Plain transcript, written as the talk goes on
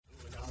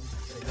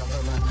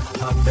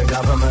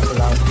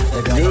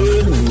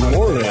Good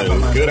morning,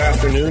 good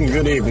afternoon,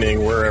 good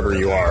evening, wherever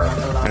you are,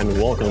 and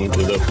welcome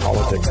to the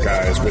Politics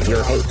Guys with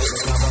your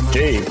hosts,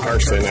 Jay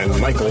Carson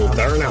and Michael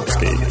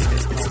Baranowski.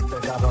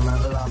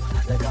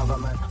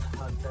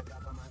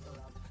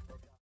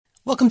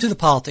 Welcome to the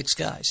Politics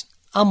Guys.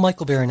 I'm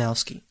Michael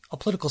Baranowski, a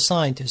political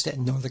scientist at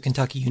Northern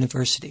Kentucky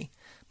University.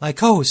 My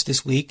co-host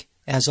this week,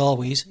 as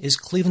always, is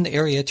Cleveland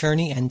area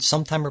attorney and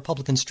sometime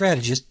Republican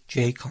strategist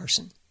Jay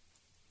Carson.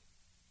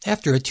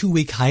 After a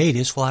 2-week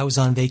hiatus while I was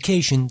on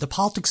vacation, the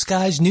Politics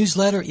Guys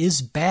newsletter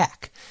is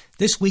back.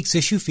 This week's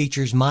issue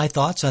features my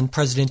thoughts on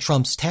President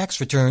Trump's tax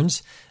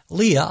returns,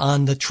 Leah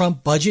on the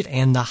Trump budget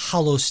and the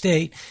hollow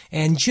state,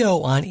 and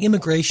Joe on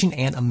immigration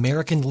and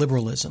American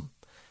liberalism.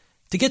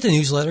 To get the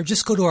newsletter,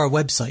 just go to our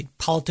website,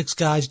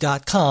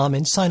 politicsguys.com,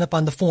 and sign up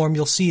on the form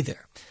you'll see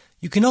there.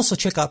 You can also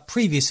check out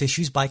previous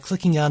issues by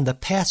clicking on the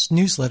past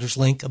newsletters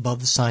link above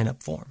the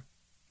sign-up form.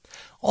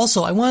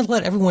 Also, I want to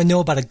let everyone know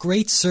about a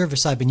great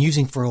service I've been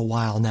using for a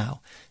while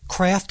now,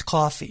 Craft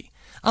Coffee.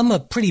 I'm a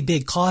pretty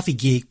big coffee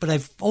geek, but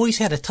I've always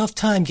had a tough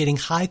time getting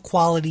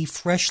high-quality,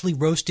 freshly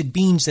roasted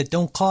beans that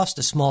don't cost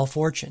a small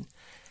fortune.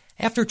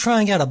 After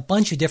trying out a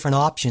bunch of different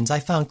options, I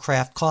found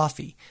Craft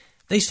Coffee.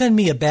 They send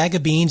me a bag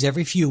of beans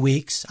every few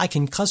weeks. I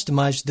can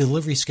customize the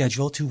delivery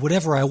schedule to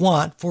whatever I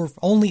want for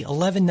only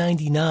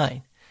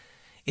 $11.99.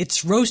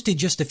 It's roasted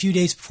just a few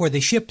days before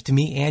they ship to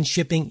me, and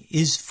shipping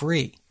is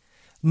free.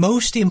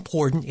 Most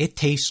important, it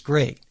tastes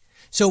great.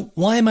 So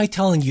why am I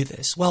telling you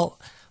this? Well,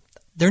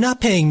 they're not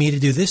paying me to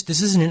do this.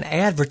 This isn't an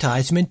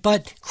advertisement,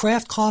 but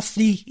Craft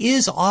Coffee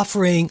is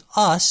offering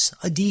us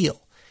a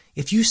deal.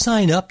 If you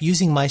sign up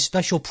using my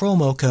special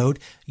promo code,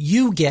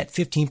 you get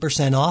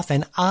 15% off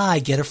and I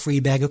get a free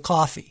bag of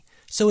coffee.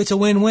 So it's a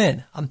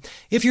win-win.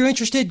 If you're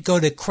interested, go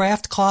to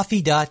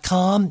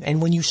craftcoffee.com,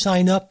 and when you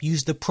sign up,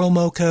 use the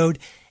promo code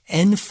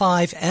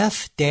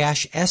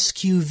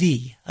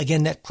N5F-SQV.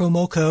 Again, that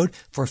promo code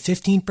for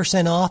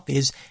 15% off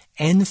is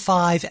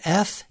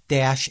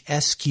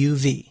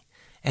N5F-SQV.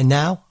 And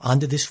now, on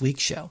to this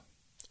week's show.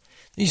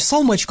 There's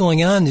so much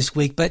going on this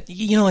week, but,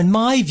 in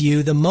my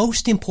view, the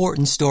most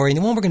important story, and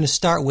the one we're going to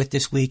start with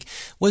this week,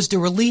 was the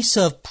release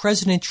of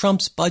President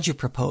Trump's budget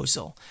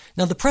proposal.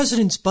 Now, the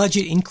president's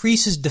budget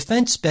increases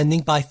defense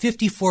spending by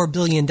 $54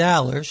 billion,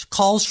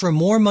 calls for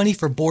more money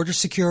for border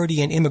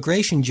security and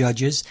immigration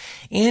judges,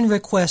 and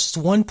requests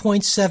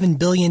 $1.7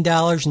 billion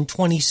in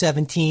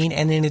 2017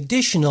 and an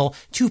additional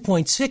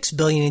 $2.6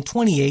 billion in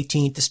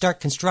 2018 to start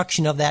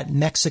construction of that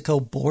Mexico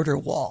border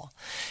wall.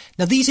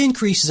 Now, these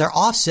increases are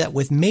offset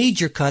with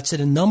major cuts at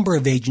a number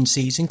of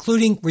agencies,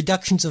 including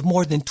reductions of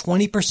more than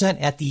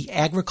 20% at the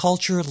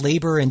Agriculture,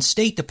 Labor, and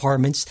State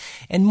Departments,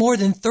 and more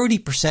than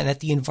 30% at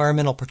the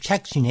Environmental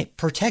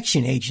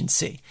Protection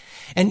Agency.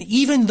 And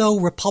even though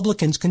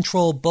Republicans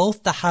control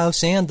both the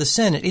House and the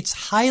Senate,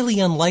 it's highly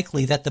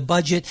unlikely that the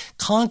budget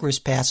Congress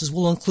passes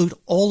will include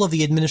all of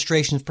the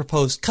administration's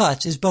proposed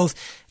cuts, as both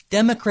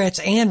Democrats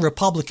and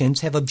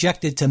Republicans have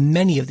objected to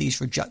many of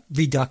these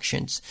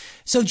reductions.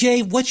 So,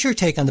 Jay, what's your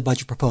take on the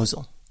budget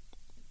proposal?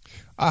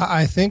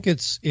 I think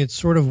it's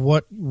sort of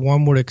what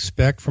one would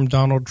expect from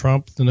Donald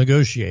Trump, the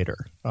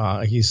negotiator.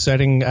 He's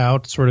setting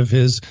out sort of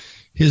his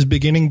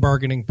beginning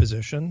bargaining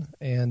position,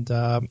 and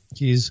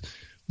he's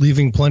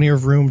leaving plenty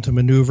of room to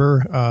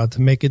maneuver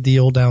to make a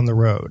deal down the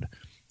road.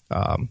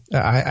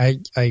 I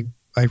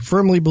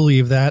firmly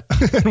believe that,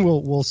 and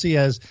we'll see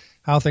as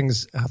how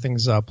things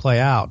play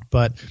out.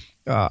 But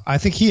I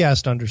think he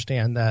has to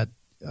understand that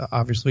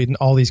obviously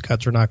all these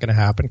cuts are not going to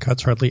happen.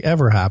 Cuts hardly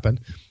ever happen.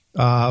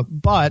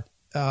 But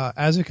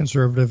as a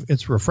conservative,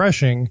 it's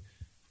refreshing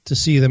to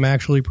see them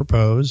actually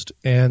proposed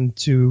and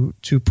to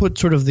put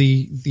sort of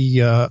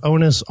the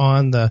onus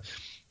on the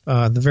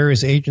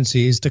various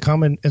agencies to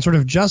come and sort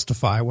of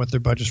justify what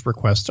their budget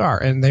requests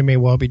are. And they may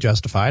well be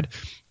justified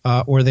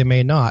or they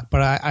may not.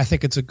 But I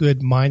think it's a good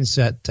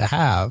mindset to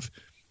have.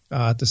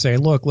 To say,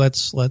 look,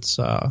 let's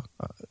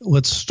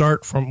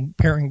start from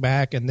paring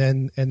back and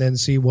then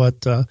see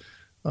what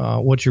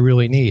you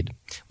really need.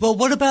 Well,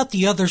 what about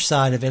the other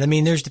side of it? I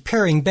mean, there's the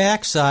paring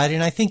back side,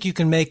 and I think you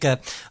can make a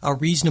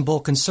reasonable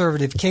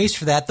conservative case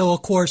for that. Though,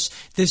 of course,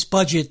 this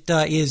budget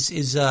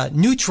is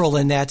neutral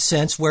in that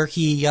sense, where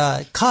he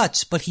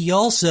cuts, but he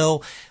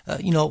also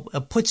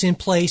puts in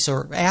place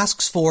or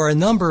asks for a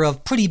number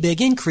of pretty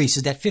big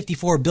increases. That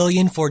 $54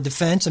 billion for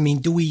defense. I mean,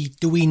 do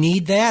we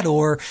need that,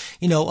 or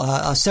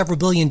several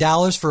 $billion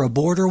for a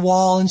border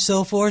wall and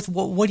so forth?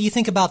 What do you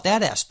think about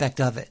that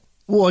aspect of it?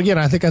 Well, again,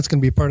 I think that's going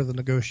to be part of the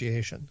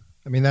negotiation.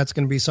 I mean, that's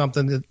going to be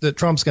something that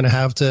Trump's going to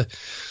have to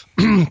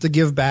to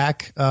give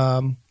back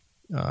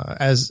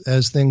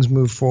as things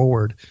move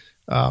forward.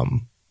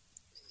 You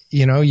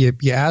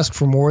ask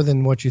for more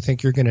than what you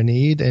think you're going to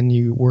need, and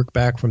you work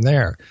back from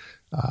there.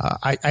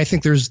 I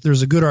think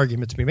there's a good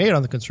argument to be made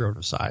on the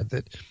conservative side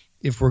that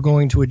if we're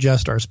going to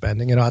adjust our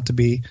spending, it ought to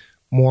be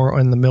more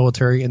on the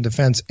military and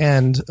defense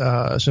end,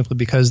 simply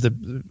because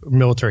the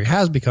military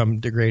has become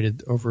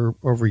degraded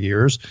over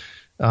years.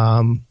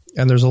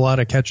 And there's a lot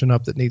of catching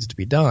up that needs to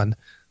be done.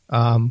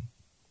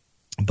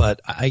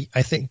 But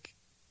I think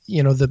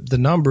the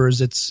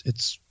numbers,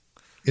 it's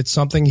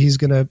something he's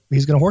gonna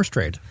horse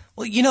trade.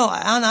 Well,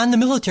 on the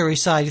military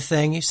side of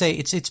thing, you say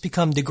it's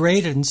become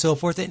degraded and so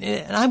forth.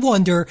 And I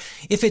wonder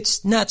if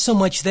it's not so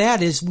much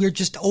that as we're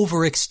just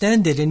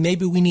overextended and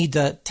maybe we need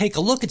to take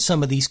a look at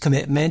some of these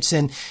commitments.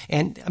 And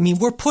I mean,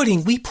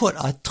 we put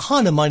a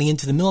ton of money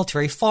into the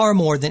military, far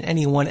more than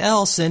anyone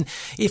else. And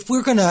if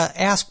we're going to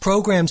ask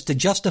programs to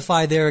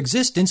justify their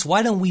existence,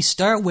 why don't we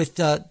start with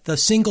the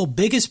single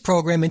biggest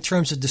program in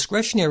terms of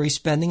discretionary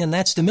spending, and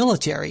that's the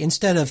military,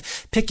 instead of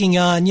picking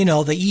on,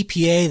 the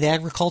EPA, the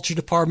Agriculture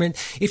Department.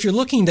 If you're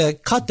looking to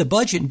cut the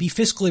budget and be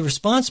fiscally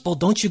responsible,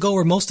 don't you go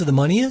where most of the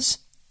money is?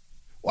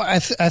 Well, I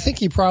think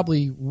he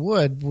probably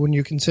would, when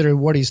you consider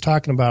what he's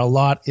talking about. A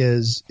lot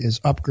is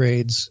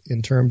upgrades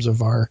in terms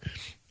of our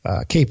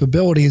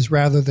capabilities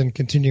rather than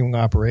continuing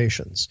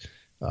operations.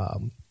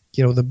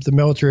 The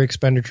military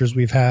expenditures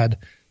we've had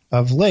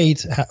of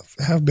late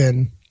have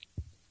been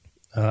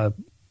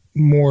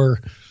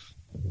more,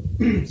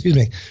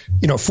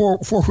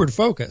 forward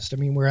focused. I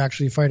mean, we're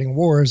actually fighting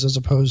wars as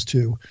opposed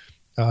to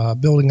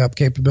building up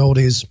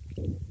capabilities,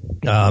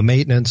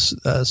 maintenance,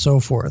 so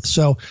forth.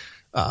 So,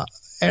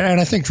 and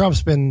I think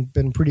Trump's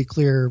been pretty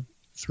clear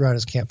throughout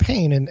his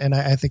campaign, and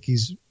I think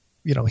he's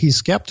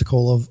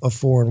skeptical of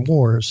foreign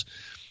wars.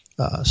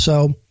 I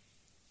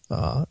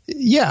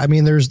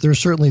mean, there's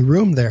certainly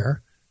room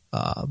there,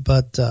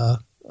 but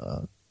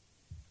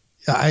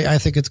I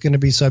think it's going to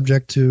be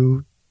subject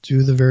to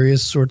the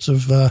various sorts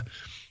of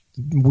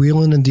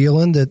wheeling and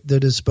dealing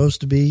that is supposed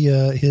to be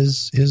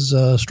his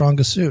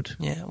strongest suit.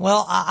 Yeah.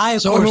 Well,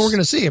 we're going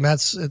to see him.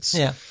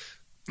 Yeah.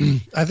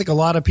 I think a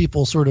lot of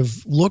people sort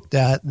of looked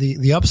at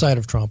the upside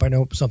of Trump. I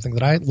know something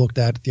that I looked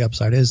at the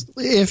upside is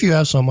if you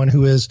have someone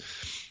who is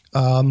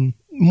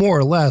more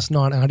or less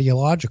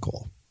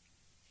non-ideological,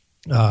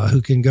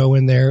 who can go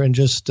in there and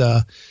just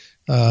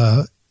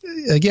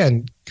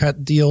again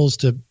cut deals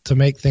to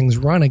make things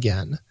run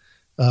again.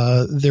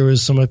 There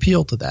is some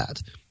appeal to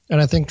that, and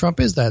I think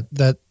Trump is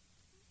that.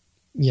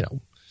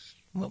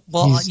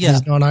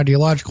 He's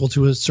non-ideological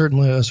to a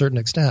certain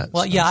extent.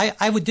 Well, yeah,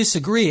 I would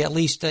disagree. At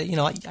least,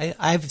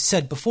 I've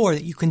said before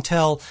that you can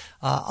tell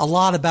a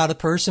lot about a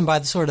person by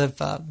the sort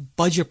of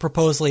budget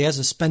proposal he has,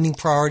 the spending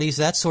priorities,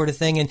 that sort of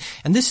thing. And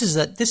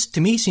this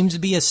to me seems to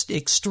be an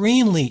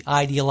extremely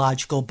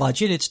ideological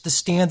budget. It's the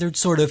standard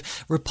sort of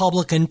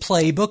Republican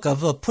playbook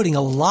of putting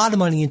a lot of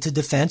money into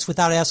defense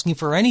without asking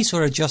for any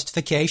sort of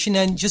justification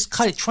and just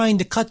trying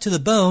to cut to the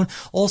bone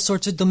all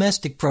sorts of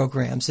domestic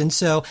programs. And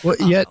so,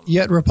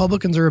 yet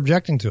Republicans are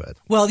objecting to it.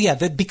 Well, yeah,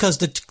 because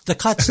the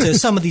cuts to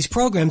some of these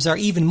programs are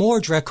even more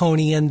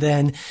draconian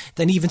than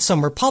even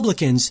some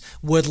Republicans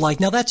would like.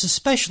 Now, that's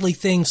especially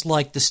things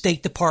like the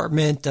State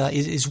Department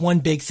is one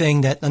big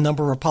thing that a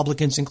number of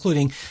Republicans,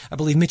 including I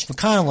believe Mitch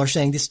McConnell, are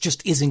saying this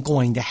just isn't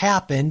going to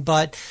happen.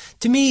 But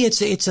to me,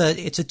 it's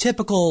a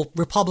typical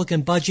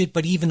Republican budget,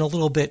 but even a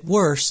little bit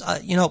worse.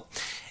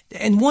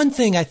 And one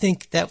thing I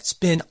think that's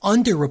been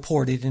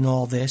underreported in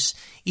all this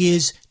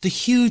is the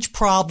huge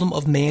problem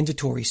of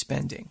mandatory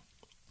spending.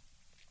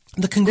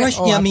 The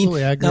Congressional,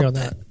 absolutely, I agree on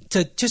that.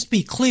 To just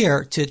be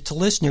clear to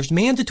listeners,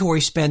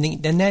 mandatory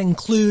spending, then that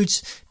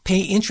includes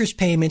interest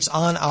payments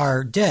on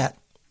our debt.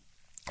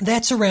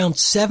 That's around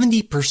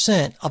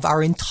 70% of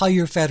our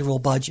entire federal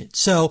budget.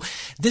 So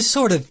this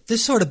sort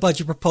of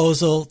budget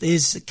proposal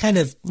is kind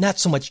of not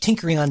so much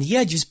tinkering on the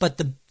edges, but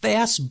the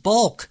vast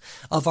bulk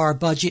of our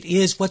budget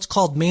is what's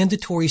called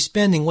mandatory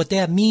spending. What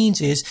that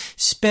means is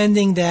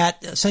spending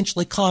that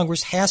essentially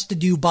Congress has to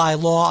do by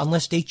law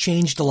unless they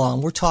change the law.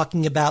 And we're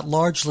talking about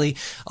largely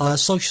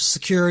Social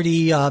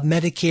Security,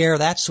 Medicare,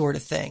 that sort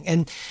of thing.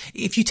 And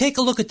if you take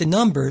a look at the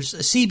numbers,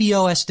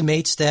 CBO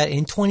estimates that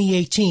in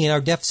 2018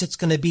 our deficit's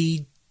going to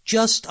be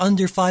just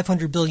under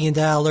 $500 billion,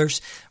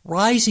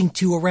 rising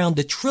to around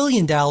 $1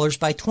 trillion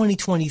by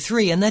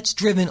 2023. And that's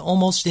driven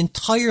almost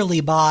entirely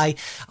by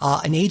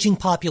an aging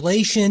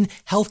population,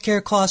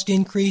 healthcare cost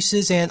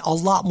increases, and a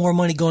lot more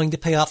money going to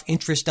pay off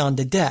interest on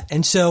the debt.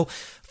 And so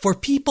for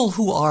people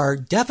who are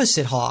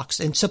deficit hawks,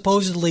 and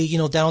supposedly,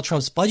 Donald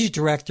Trump's budget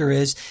director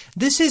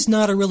this is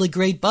not a really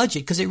great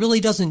budget because it really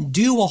doesn't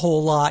do a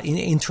whole lot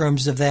in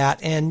terms of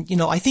that. And,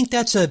 I think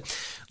that's a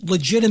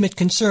legitimate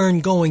concern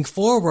going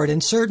forward.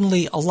 And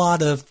certainly a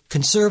lot of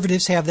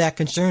conservatives have that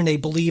concern. They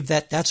believe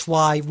that that's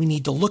why we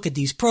need to look at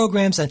these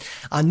programs. And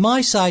on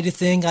my side of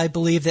thing, I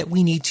believe that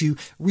we need to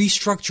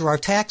restructure our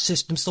tax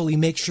system so we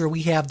make sure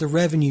we have the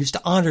revenues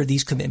to honor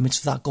these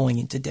commitments without going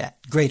into debt,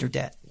 greater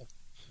debt.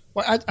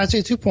 Well, I'd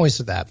say 2 points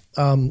to that.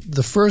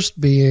 The first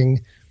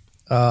being,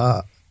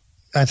 I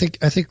think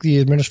the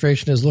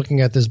administration is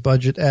looking at this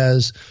budget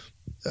as,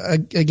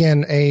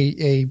 again,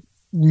 a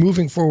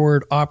moving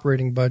forward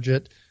operating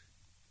budget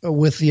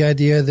with the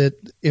idea that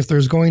if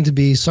there's going to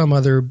be some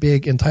other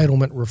big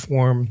entitlement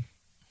reform,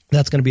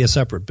 that's going to be a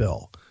separate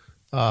bill.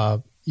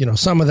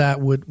 Some of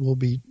that will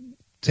be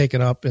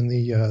taken up in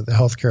the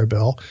healthcare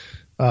bill,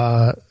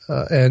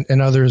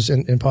 and others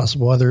in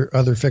possible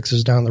other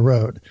fixes down the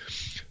road.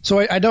 So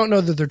I don't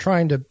know that they're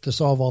trying to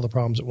solve all the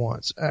problems at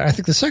once. I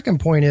think the second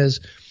point is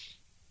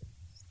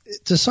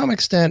to some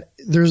extent,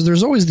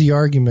 there's always the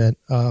argument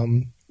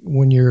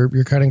when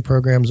you're cutting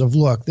programs of,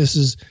 look, this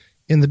is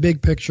in the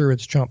big picture,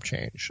 it's chump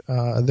change.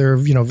 There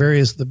are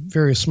various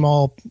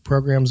small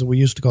programs that we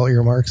used to call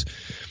earmarks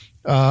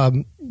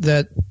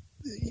that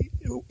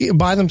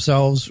by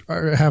themselves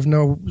have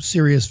no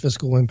serious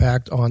fiscal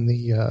impact on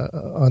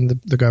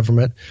the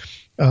government.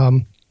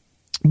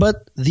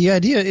 But the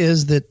idea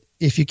is that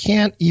if you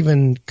can't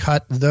even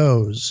cut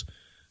those,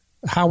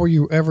 how are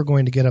you ever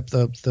going to get up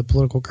the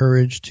political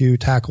courage to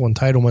tackle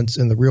entitlements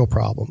and the real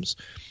problems?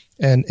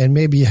 And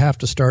maybe you have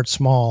to start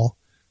small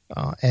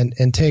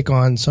and take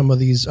on some of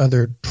these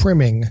other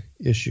trimming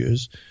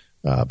issues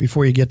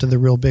before you get to the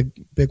real big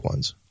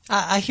ones.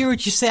 I hear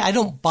what you say. I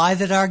don't buy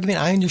that argument.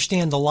 I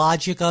understand the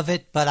logic of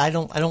it, but I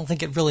don't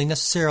think it really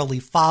necessarily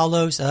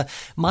follows.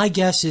 My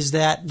guess is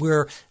that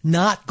we're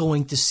not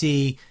going to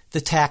see the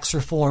tax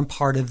reform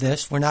part of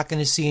this. We're not going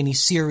to see any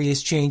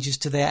serious changes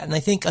to that. And I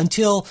think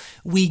until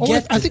we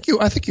get I think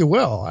you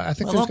will. I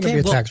think there's going to be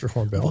a tax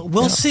reform bill.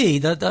 We'll see.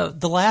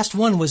 The last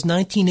one was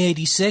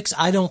 1986.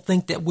 I don't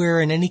think that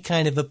we're in any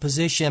kind of a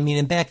position. I mean,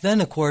 and back then,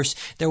 of course,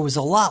 there was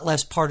a lot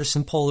less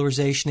partisan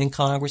polarization in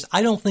Congress.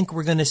 I don't think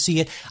we're going to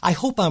see it. I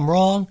hope I'm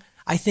wrong.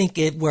 I think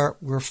we're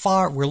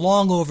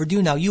long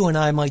overdue now. You and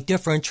I might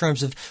differ in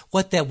terms of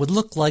what that would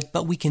look like,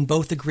 but we can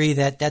both agree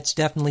that that's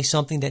definitely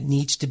something that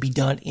needs to be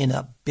done in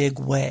a big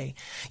way.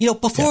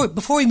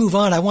 Before we move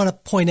on, I want to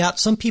point out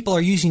some people are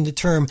using the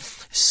term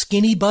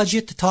skinny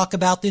budget to talk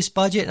about this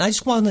budget, and I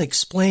just want to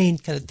explain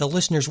kind of the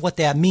listeners what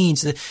that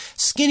means. The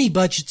skinny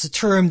budget's a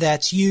term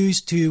that's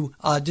used to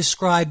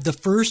describe the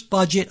first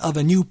budget of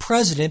a new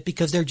president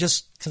because they're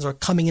just sort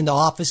of coming into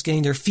office,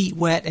 getting their feet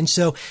wet. And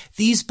so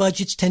these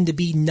budgets tend to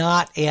be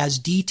not as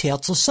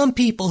detailed. So some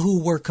people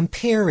who were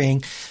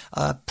comparing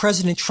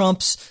President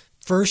Trump's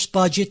first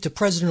budget to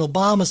President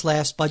Obama's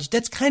last budget,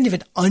 that's kind of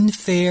an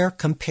unfair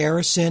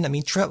comparison. I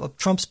mean,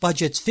 Trump's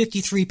budget's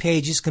 53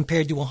 pages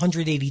compared to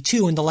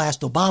 182 in the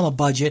last Obama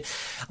budget.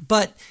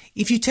 But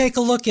if you take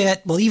a look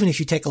at, even if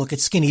you take a look at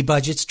skinny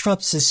budgets,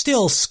 Trump's is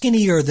still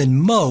skinnier than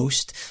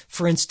most.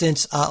 For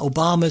instance,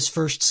 Obama's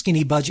first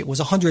skinny budget was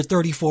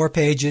 134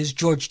 pages.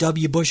 George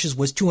W. Bush's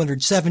was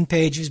 207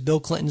 pages. Bill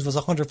Clinton's was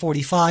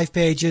 145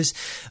 pages.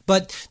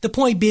 But the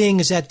point being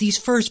is that these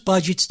first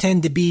budgets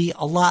tend to be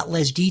a lot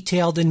less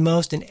detailed than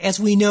most. And as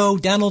we know,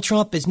 Donald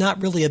Trump is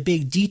not really a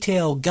big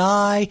detail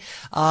guy.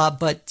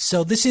 But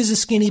so this is a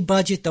skinny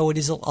budget, though it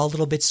is a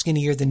little bit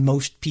skinnier than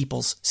most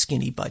people's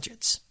skinny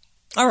budgets.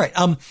 All right.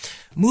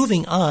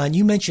 Moving on,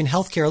 you mentioned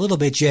healthcare a little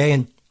bit, Jay,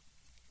 and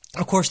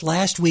of course,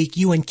 last week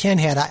you and Ken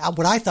had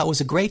what I thought was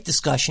a great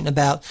discussion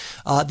about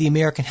the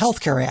American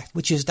Health Care Act,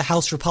 which is the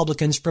House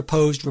Republicans'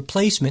 proposed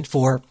replacement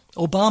for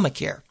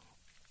Obamacare.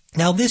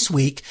 Now, this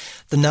week,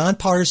 the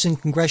nonpartisan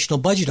Congressional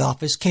Budget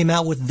Office came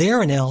out with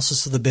their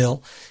analysis of the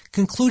bill,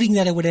 concluding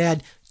that it would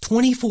add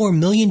 24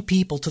 million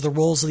people to the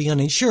rolls of the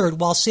uninsured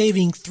while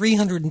saving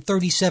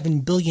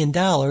 $337 billion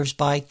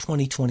by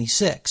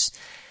 2026.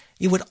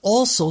 It would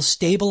also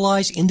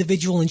stabilize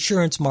individual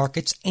insurance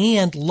markets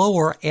and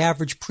lower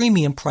average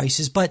premium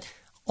prices, but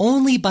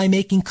only by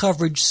making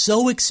coverage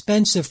so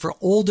expensive for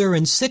older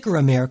and sicker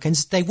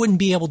Americans that they wouldn't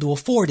be able to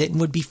afford it and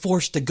would be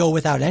forced to go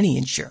without any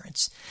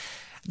insurance.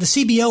 The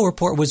CBO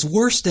report was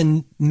worse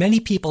than many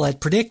people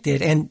had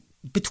predicted, and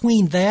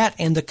between that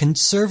and the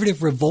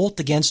conservative revolt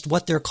against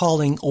what they're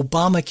calling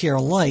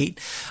Obamacare Light,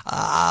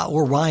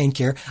 or Ryan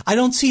Care, I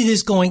don't see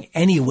this going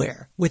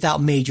anywhere without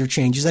major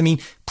changes. I mean,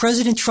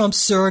 President Trump's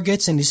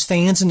surrogates and his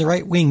fans in the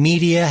right-wing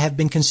media have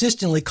been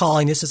consistently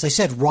calling this, as I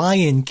said,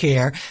 Ryan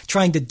Care,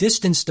 trying to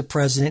distance the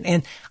president.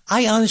 And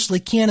I honestly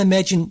can't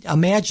imagine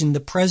the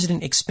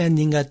president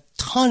expending a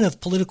ton of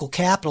political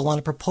capital on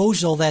a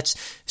proposal that's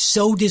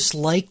so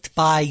disliked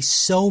by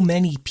so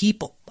many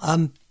people.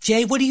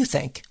 Jay, what do you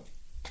think?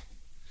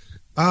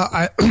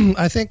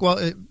 I think,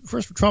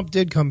 first, Trump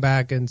did come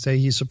back and say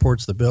he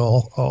supports the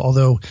bill,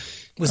 although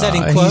was that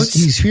in quotes?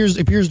 He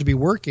appears to be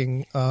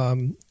working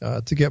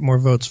to get more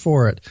votes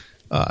for it.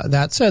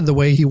 That said, the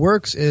way he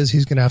works is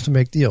he's going to have to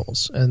make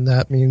deals, and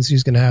that means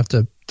he's going to have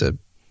to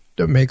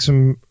make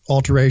some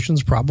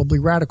alterations, probably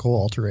radical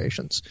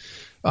alterations.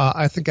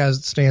 I think as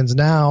it stands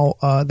now,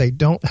 they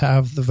don't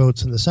have the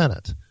votes in the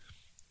Senate.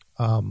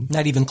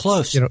 Not even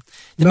close. They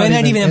might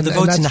not even have the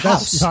votes in the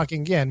House.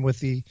 Talking again with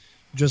the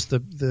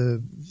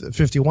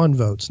 51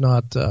 votes,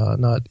 not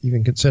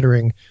even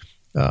considering,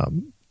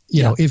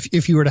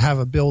 if you were to have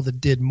a bill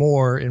that did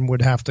more and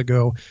would have to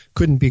go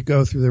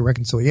through the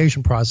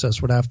reconciliation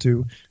process, would have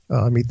to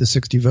meet the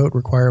 60 vote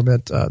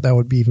requirement, that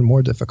would be even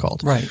more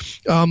difficult. Right.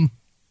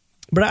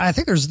 But I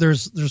think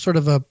there's sort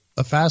of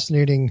a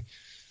fascinating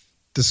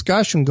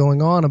discussion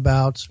going on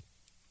about,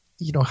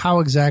 how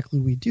exactly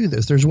we do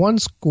this. There's one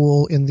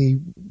school in the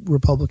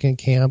Republican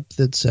camp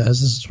that says,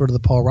 this is sort of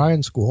the Paul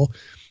Ryan school,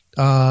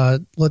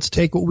 let's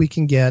take what we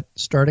can get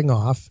starting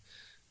off,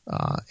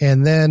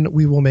 and then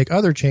we will make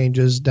other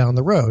changes down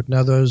the road.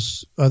 Now,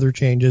 those other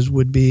changes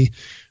would be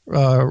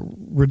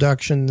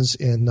reductions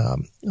in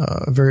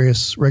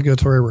various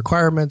regulatory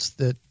requirements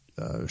that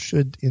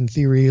in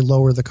theory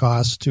lower the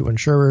cost to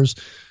insurers,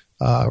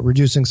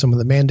 reducing some of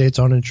the mandates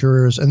on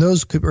insurers, and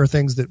those are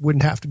things that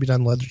wouldn't have to be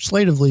done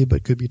legislatively,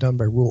 but could be done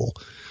by rule.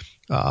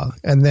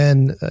 And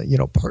then,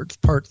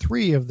 part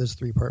three of this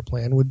three-part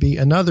plan would be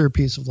another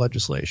piece of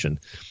legislation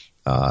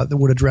that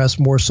would address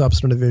more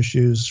substantive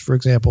issues, for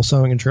example,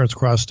 selling insurance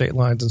across state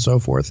lines and so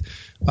forth.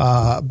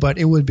 But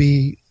it would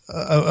be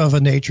of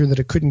a nature that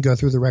it couldn't go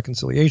through the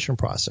reconciliation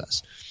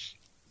process.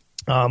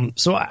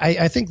 So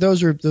I think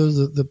those are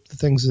the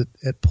things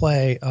at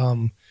play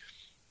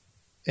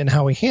in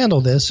how we handle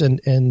this.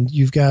 And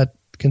you've got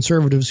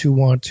conservatives who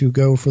want to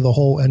go for the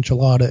whole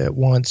enchilada at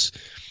once,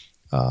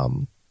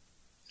 and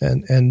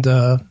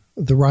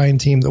the Ryan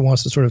team that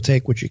wants to sort of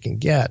take what you can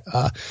get.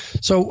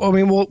 So I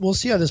mean, we'll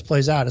see how this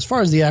plays out. As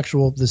far as the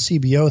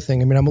CBO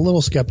thing, I mean, I'm a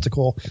little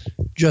skeptical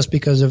just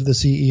because of the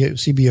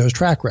CBO's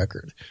track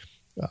record.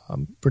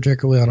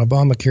 Particularly on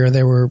Obamacare,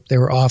 they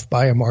were off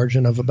by a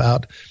margin of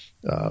about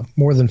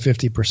more than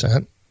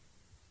 50%.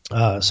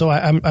 So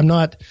I'm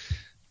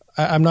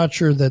not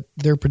sure that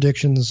their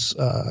predictions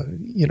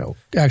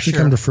actually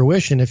come to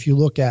fruition. If you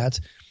look at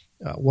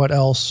what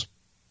else,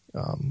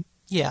 could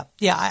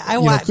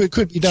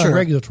be done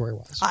regulatory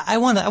wise. I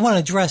want to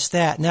address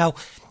that now.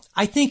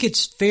 I think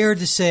it's fair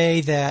to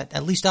say that,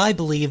 at least I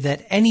believe,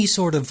 that any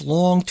sort of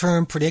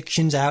long-term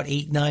predictions out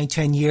 8, 9,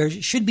 10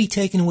 years should be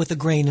taken with a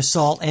grain of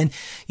salt. And,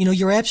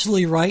 you're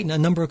absolutely right. And a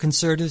number of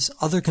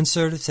other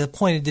conservatives have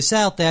pointed this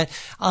out, that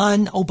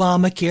on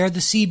Obamacare, the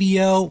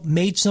CBO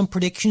made some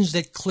predictions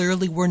that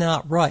clearly were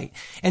not right.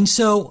 And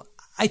so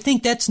I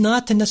think that's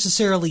not to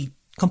necessarily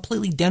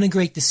completely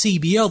denigrate the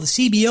CBO. The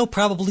CBO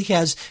probably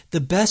has the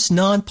best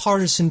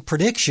nonpartisan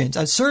predictions.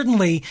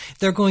 Certainly,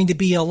 they're going to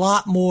be a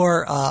lot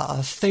more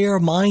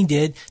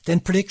fair-minded than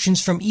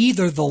predictions from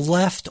either the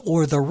left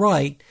or the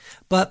right.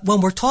 But when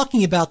we're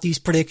talking about these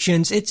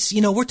predictions, it's,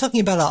 we're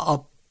talking about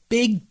a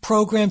big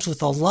programs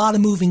with a lot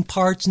of moving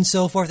parts and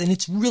so forth, and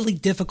it's really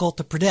difficult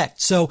to predict.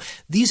 So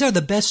these are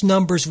the best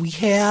numbers we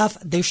have.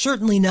 They're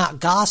certainly not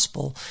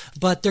gospel,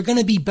 but they're going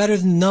to be better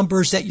than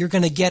numbers that you're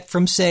going to get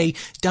from, say,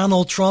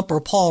 Donald Trump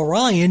or Paul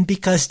Ryan,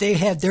 because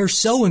they're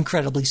so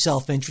incredibly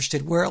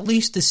self-interested, where at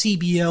least the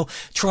CBO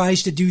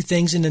tries to do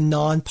things in a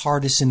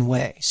nonpartisan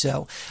way.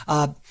 So,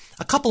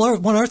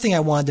 one other thing I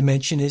wanted to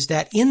mention is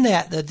that in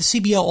that, the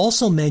CBO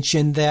also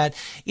mentioned that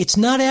it's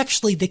not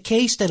actually the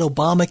case that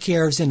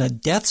Obamacare is in a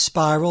death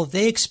spiral.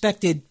 They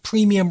expected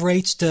premium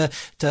rates to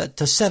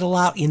settle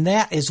out in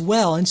that as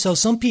well. And so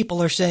some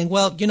people are saying,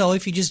 well,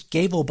 if you just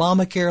gave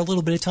Obamacare a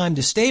little bit of time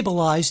to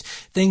stabilize,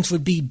 things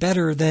would be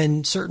better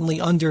than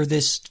certainly under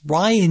this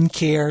Ryan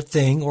Care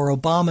thing or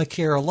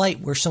Obamacare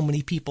Light, where so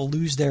many people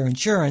lose their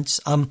insurance.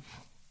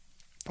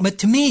 But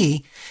to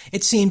me,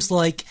 it seems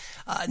like,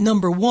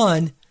 number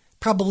one,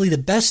 probably the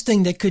best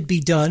thing that could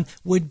be done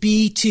would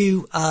be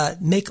to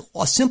make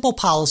a simple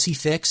policy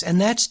fix,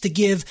 and that's to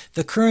give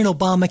the current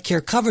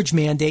Obamacare coverage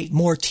mandate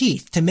more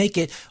teeth, to make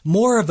it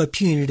more of a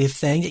punitive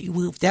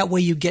thing. That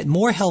way you get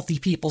more healthy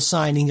people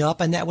signing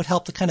up, and that would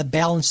help to kind of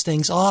balance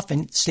things off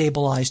and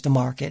stabilize the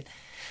market.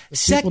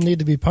 People need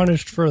to be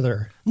punished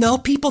further. No,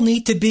 people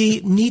need to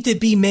be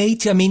made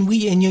to. I mean,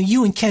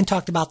 you and Ken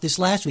talked about this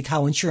last week,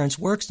 how insurance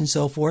works and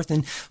so forth.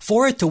 And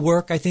for it to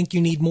work, I think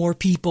you need more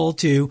people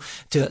to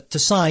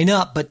sign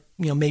up. But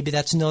maybe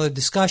that's another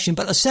discussion.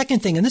 But a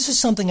second thing, and this is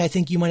something I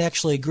think you might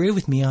actually agree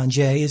with me on,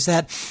 Jay, is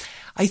that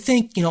I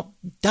think,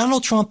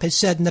 Donald Trump has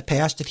said in the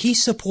past that he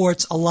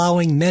supports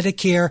allowing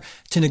Medicare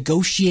to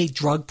negotiate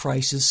drug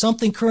prices,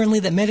 something currently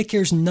that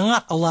Medicare is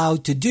not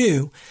allowed to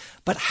do.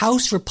 But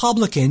House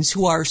Republicans,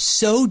 who are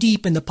so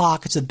deep in the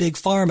pockets of Big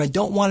Pharma,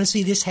 don't want to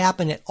see this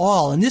happen at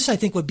all. And this, I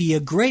think, would be a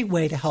great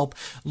way to help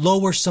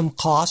lower some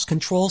costs,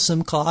 control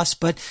some costs.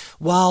 But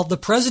while the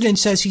president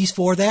says he's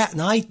for that,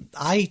 and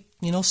I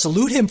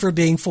salute him for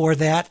being for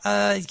that,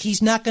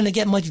 he's not going to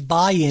get much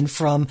buy-in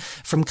from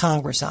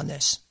Congress on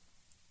this.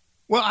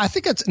 Well, I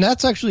think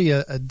that's actually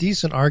a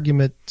decent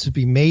argument to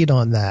be made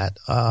on that.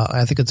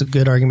 I think it's a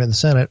good argument in the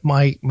Senate.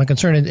 My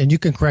concern, and you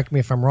can correct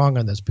me if I'm wrong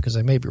on this because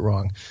I may be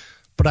wrong,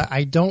 but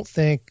I don't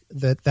think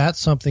that that's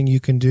something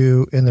you can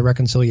do in the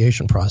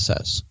reconciliation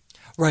process.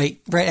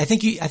 Right. I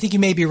think you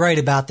may be right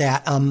about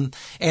that. And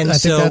I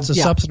think that's a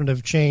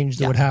substantive change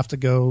that would have to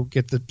go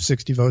get the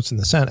 60 votes in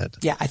the Senate.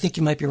 Yeah, I think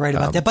you might be right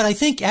about that. But I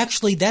think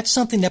actually that's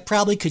something that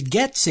probably could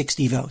get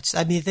 60 votes.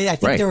 I mean, I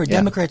think there are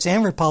Democrats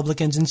and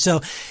Republicans. And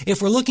so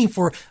if we're looking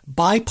for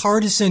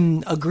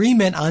bipartisan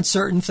agreement on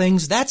certain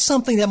things, that's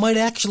something that might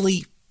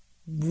actually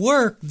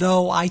work,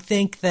 though I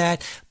think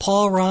that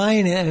Paul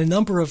Ryan and a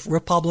number of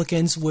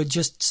Republicans would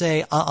just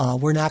say,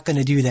 we're not going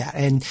to do that.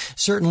 And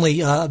certainly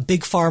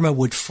Big Pharma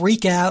would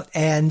freak out,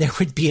 and there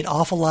would be an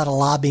awful lot of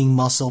lobbying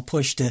muscle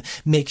pushed to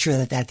make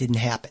sure that didn't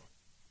happen.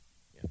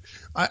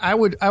 I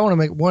want to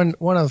make one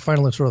of the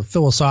final sort of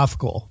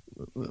philosophical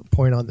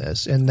point on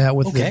this, and that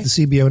with the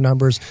CBO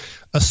numbers,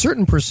 a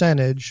certain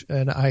percentage,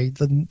 and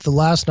the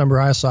last number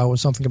I saw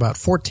was something about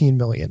 14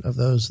 million of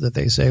those that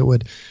they say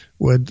would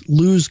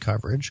lose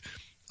coverage.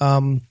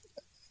 I'm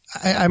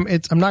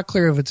not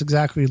clear if it's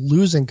exactly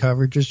losing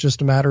coverage. It's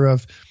just a matter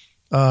of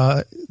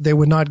they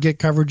would not get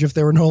coverage if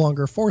they were no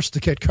longer forced to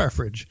get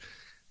coverage.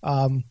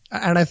 And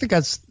I think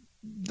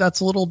that's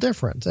a little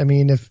different. I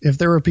mean, if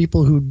there were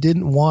people who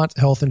didn't want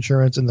health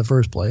insurance in the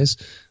first place,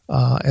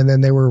 and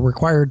then they were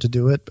required to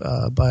do it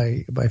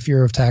by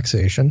fear of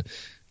taxation,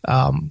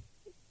 I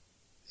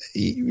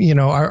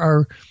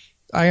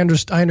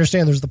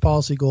understand there's the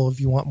policy goal if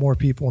you want more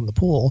people in the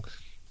pool,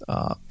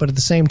 but at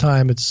the same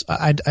time,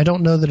 I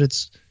don't know that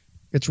it's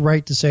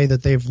right to say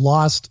that they've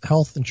lost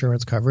health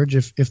insurance coverage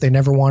if they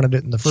never wanted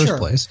it in the first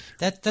place.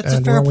 That's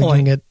a fair point.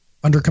 Doing it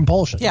under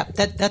compulsion. Yeah,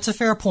 that's a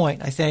fair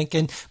point, I think.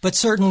 But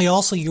certainly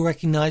also you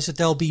recognize that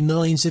there'll be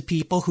millions of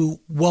people who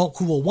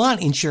will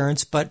want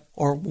insurance,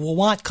 or will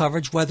want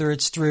coverage, whether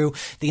it's through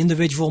the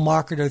individual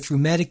market or through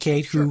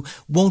Medicaid, who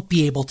won't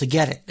be able to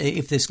get it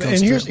if this goes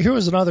through. And here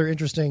was another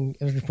interesting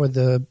point.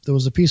 There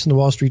was a piece in the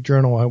Wall Street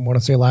Journal, I want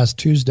to say last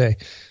Tuesday,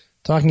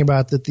 talking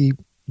about that the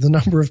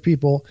number of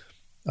people,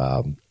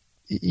 of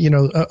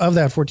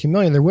that 14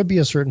 million, there would be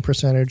a certain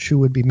percentage who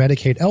would be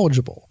Medicaid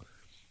eligible.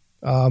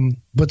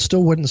 But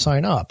still wouldn't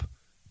sign up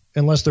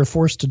unless they're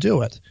forced to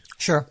do it.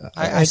 Sure,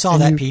 I saw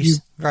that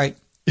piece. Right.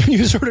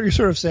 You're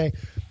sort of saying,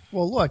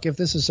 well, look, if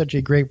this is such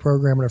a great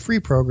program and a free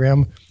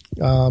program,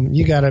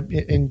 you got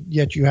to, and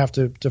yet you have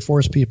to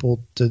force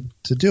people to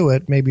do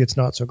it. Maybe it's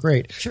not so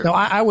great. Sure. Now,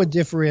 I would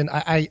differ in.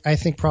 I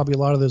think probably a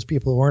lot of those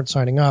people who aren't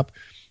signing up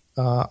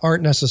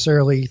aren't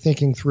necessarily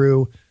thinking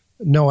through.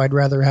 No, I'd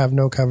rather have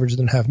no coverage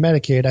than have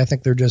Medicaid. I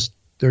think they're just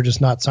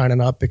not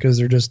signing up because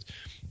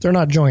they're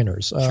not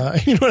joiners. Sure.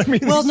 You know what I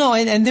mean? Well, no,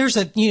 and there's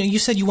you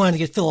said you wanted to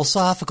get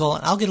philosophical,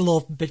 and I'll get a little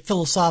bit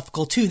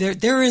philosophical too.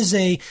 There is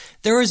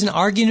an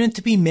argument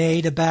to be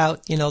made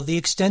about, the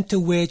extent to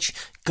which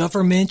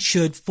government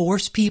should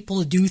force people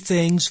to do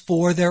things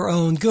for their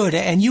own good.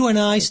 And you and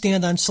I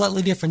stand on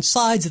slightly different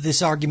sides of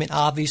this argument,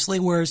 obviously,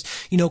 whereas,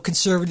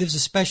 conservatives,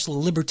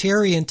 especially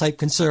libertarian type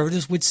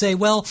conservatives, would say,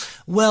 well,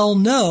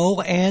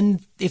 no.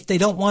 And if they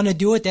don't want to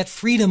do it, that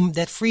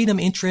freedom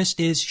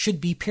interest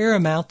should be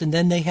paramount, and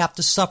then they have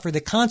to suffer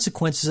the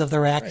consequences of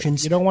their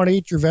actions. Right. You don't want to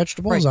eat your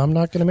vegetables? Right. I'm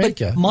not going to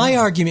make you. My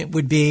argument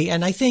would be,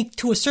 and I think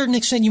to a certain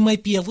extent you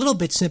might be a little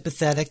bit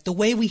sympathetic, the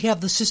way we have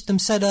the system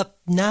set up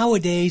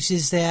nowadays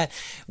is that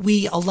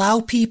we allow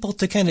people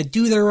to kind of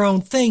do their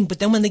own thing, but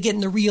then when they get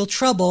into real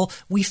trouble,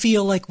 we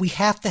feel like we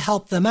have to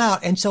help them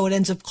out, and so it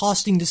ends up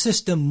costing the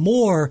system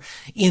more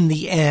in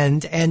the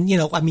end. And,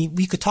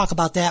 we could talk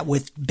about that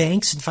with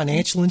banks and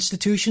financial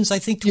institutions, I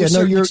think, to a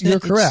certain extent. You're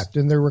correct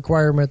in their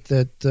requirement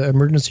that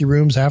emergency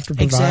rooms have to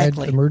provide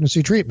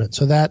emergency treatment,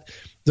 so that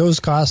those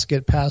costs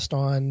get passed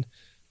on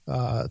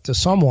to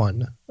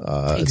someone,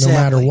 no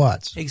matter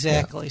what.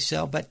 Exactly. Yeah.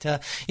 So, but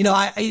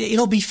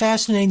it'll be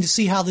fascinating to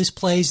see how this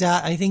plays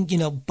out. I think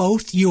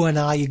both you and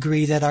I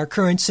agree that our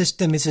current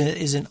system is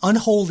an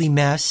unholy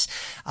mess.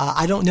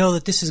 I don't know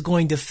that this is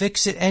going to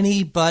fix it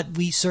any, but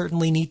we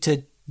certainly need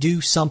to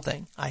do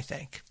something, I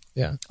think.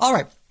 Yeah. All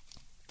right.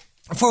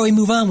 Before we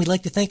move on, we'd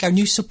like to thank our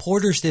new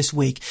supporters this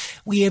week.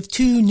 We have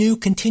 2 new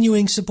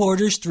continuing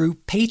supporters through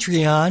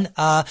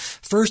Patreon.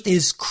 First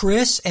is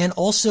Chris, and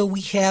also we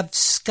have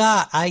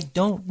Scott. I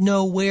don't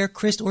know where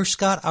Chris or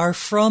Scott are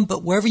from,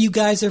 but wherever you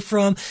guys are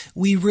from,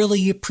 we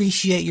really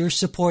appreciate your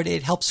support.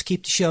 It helps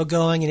keep the show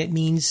going, and it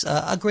means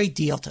a great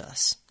deal to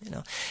us.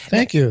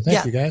 Thank you,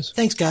 guys.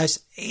 Thanks, guys.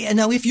 And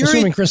now, if you're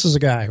assuming Chris is a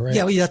guy, right?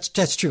 Yeah,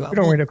 that's true. We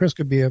don't worry. Chris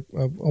could be a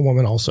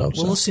woman also.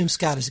 We'll assume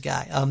Scott is a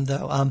guy,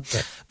 though.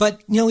 Right.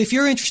 But if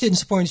you're interested in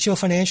supporting the show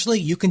financially,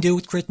 you can do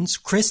what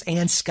Chris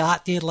and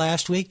Scott did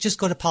last week. Just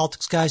go to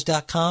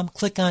politicsguys.com,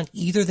 click on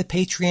either the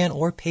Patreon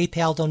or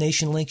PayPal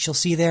donation links. You'll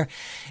see there.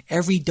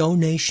 Every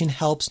donation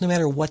helps, no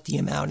matter what the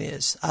amount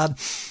is.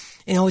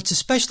 It's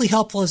especially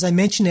helpful, as I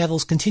mentioned, to have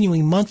those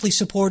continuing monthly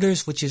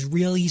supporters, which is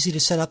real easy to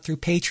set up through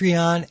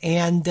Patreon.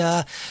 And,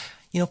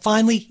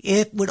 finally,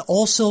 it would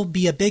also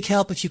be a big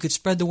help if you could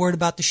spread the word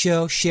about the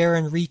show, share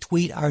and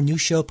retweet our new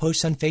show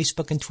posts on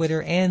Facebook and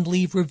Twitter, and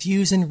leave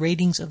reviews and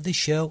ratings of the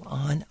show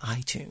on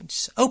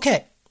iTunes.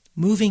 Okay,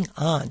 moving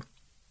on.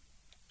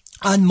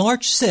 On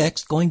March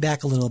 6th, going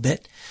back a little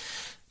bit,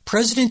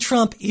 President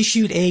Trump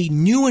issued a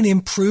new and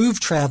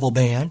improved travel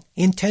ban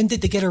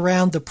intended to get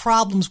around the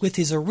problems with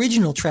his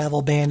original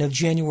travel ban of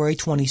January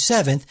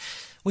 27th,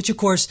 which, of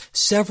course,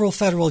 several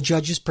federal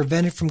judges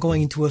prevented from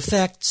going into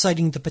effect,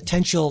 citing the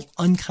potential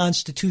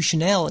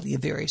unconstitutionality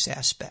of various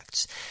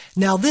aspects.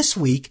 Now, this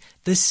week,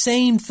 the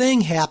same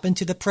thing happened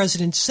to the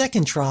president's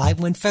second try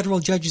when federal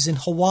judges in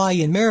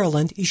Hawaii and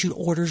Maryland issued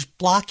orders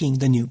blocking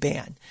the new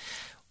ban.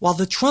 While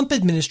the Trump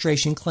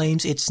administration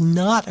claims it's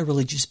not a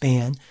religious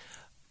ban,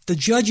 the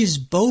judges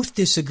both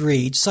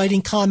disagreed,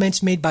 citing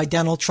comments made by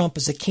Donald Trump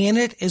as a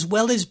candidate, as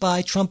well as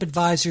by Trump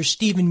advisors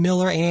Stephen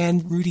Miller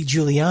and Rudy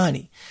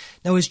Giuliani.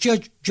 Now, as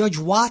Judge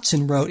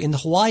Watson wrote in the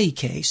Hawaii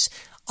case,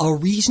 a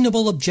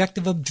reasonable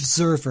objective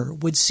observer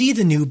would see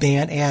the new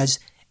ban as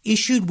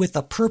issued with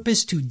a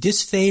purpose to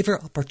disfavor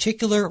a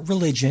particular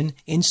religion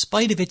in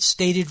spite of its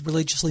stated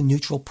religiously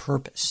neutral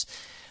purpose.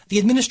 The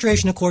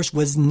administration, of course,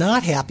 was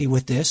not happy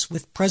with this,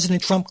 with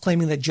President Trump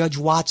claiming that Judge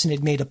Watson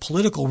had made a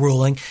political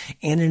ruling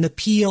and an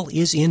appeal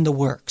is in the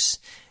works.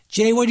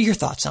 Jay, what are your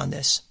thoughts on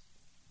this?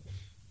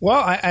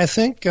 Well, I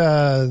think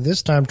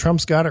this time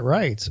Trump's got it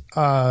right.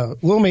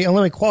 Let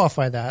me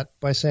qualify that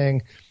by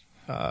saying,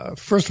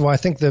 first of all, I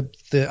think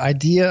the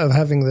idea of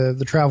having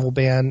the travel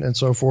ban and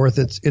so forth,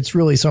 it's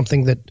really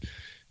something that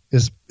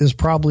is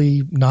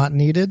probably not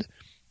needed.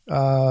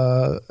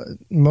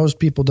 Most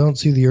people don't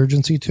see the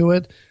urgency to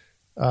it.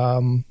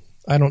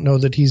 I don't know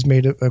that he's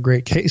made a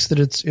great case that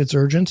it's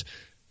urgent.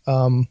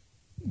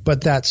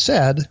 But that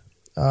said,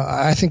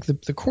 I think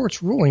the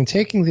court's ruling,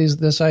 taking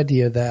this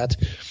idea that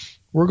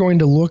we're going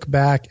to look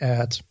back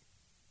at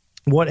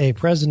what a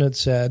president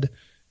said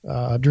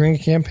during a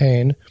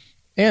campaign,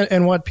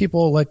 and what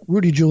people like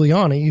Rudy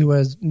Giuliani, who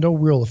has no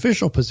real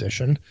official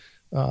position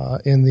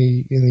either in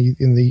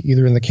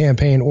the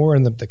campaign or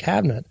in the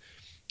cabinet,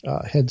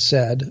 had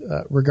said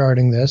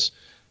regarding this,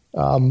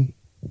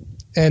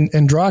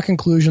 and draw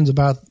conclusions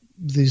about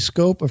the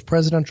scope of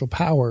presidential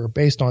power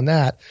based on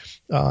that.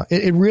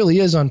 It really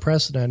is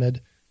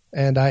unprecedented,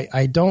 and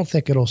I don't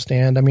think it'll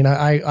stand. I mean,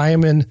 I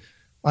am in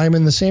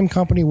the same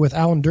company with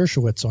Alan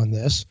Dershowitz on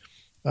this,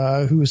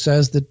 who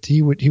says that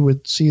he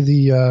would see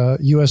the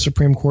U.S.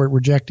 Supreme Court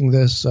rejecting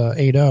this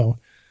 8-0,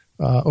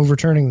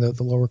 overturning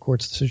the lower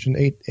court's decision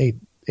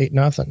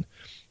 8-0.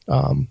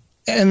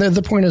 And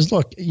the point is,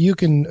 look, you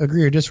can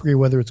agree or disagree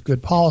whether it's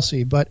good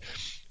policy, but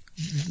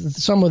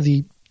some of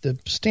the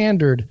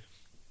standard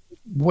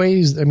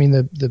ways, I mean,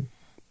 the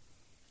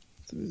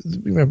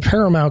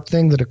paramount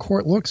thing that a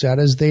court looks at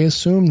is they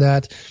assume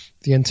that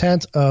the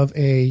intent of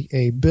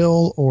a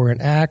bill or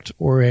an act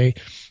or in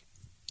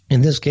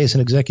this case,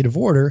 an executive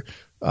order,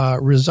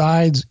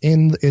 resides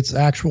in its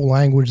actual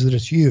language that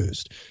it's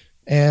used.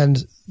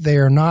 And they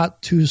are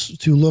not to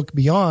look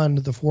beyond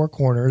the four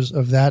corners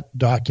of that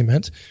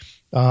document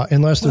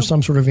unless there's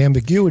some sort of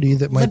ambiguity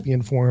that might be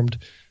informed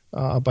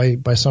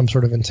by some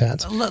sort of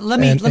intent. Let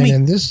me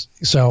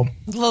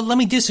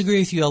disagree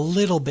with you a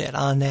little bit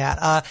on that.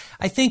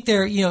 I think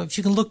if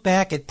you can look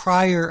back at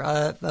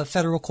prior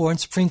federal court and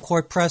Supreme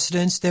Court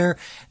precedents, there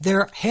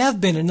have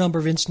been a number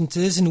of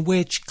instances in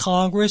which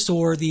Congress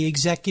or the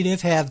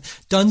executive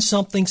have done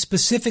something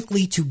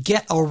specifically to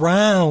get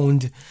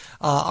around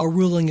a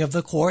ruling of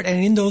the court,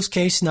 and in those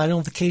cases, and I don't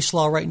have the case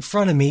law right in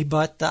front of me,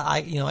 but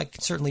I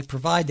can certainly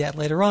provide that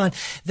later on,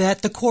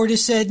 that the court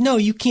has said, no,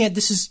 you can't.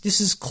 This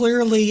is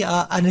clearly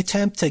an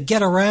attempt to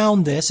get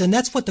around this, and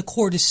that's what the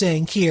court is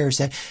saying here, is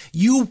that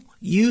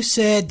you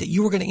said that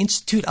you were going to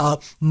institute a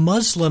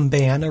Muslim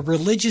ban, a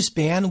religious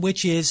ban,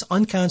 which is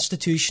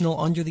unconstitutional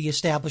under the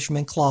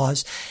Establishment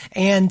Clause.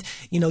 And,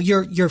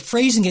 you're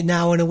phrasing it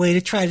now in a way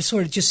to try to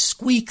sort of just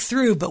squeak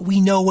through, but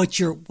we know what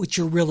you're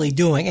really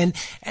doing. And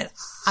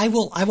I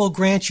will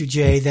grant you,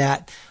 Jay,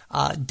 that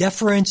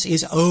deference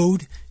is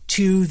owed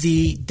to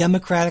the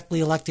democratically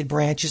elected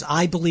branches.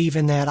 I believe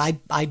in that.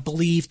 I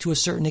believe to a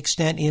certain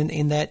extent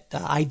in that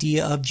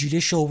idea of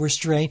judicial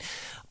restraint.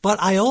 But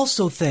I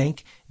also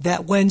think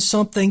that when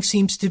something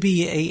seems to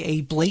be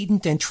a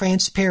blatant and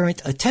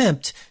transparent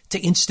attempt to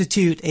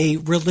institute a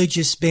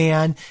religious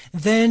ban,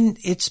 then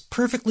it's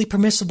perfectly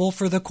permissible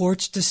for the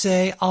courts to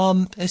say,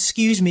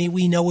 excuse me,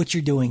 we know what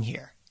you're doing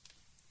here.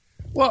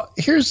 Well,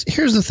 here's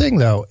the thing,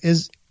 though,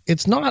 is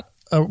it's not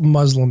a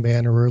Muslim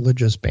ban or a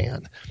religious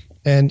ban.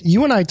 And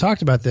you and I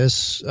talked about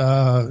this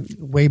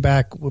way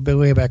back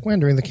when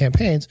during the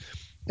campaigns.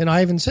 And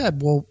I even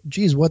said, well,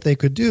 geez, what they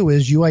could do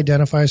is you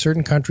identify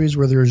certain countries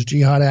where there's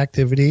jihad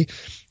activity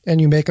and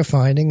you make a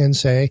finding and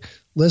say,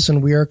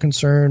 listen, we are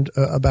concerned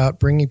about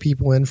bringing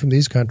people in from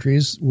these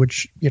countries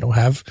which,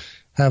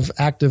 have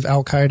active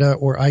Al-Qaeda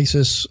or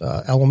ISIS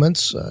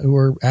elements who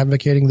are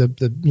advocating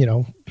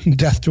the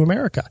death to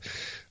America.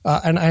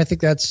 And I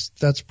think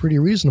that's pretty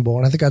reasonable.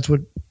 And I think that's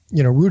what,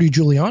 Rudy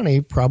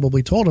Giuliani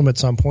probably told him at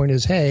some point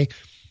is, hey,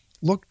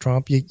 look,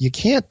 Trump, you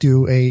can't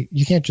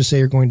just say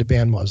you're going to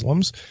ban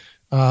Muslims.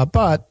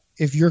 But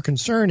if your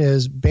concern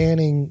is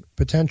banning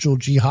potential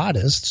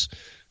jihadists,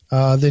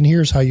 then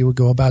here's how you would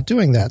go about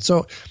doing that.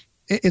 So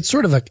it's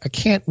sort of a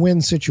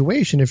can't-win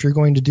situation if you're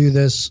going to do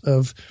this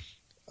of,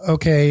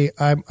 okay,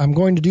 I'm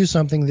going to do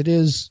something that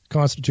is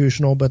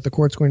constitutional, but the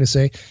court's going to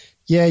say,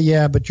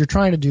 yeah, but you're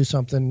trying to do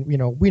something,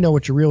 we know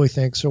what you really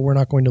think, so we're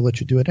not going to let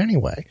you do it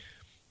anyway.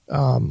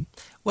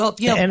 Well,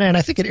 yeah. And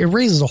I think it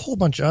raises a whole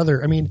bunch of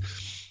other,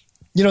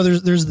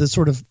 there's the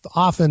sort of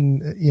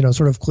often,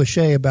 sort of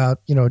cliche about,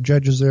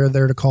 judges are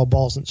there to call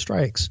balls and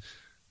strikes.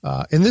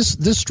 And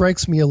this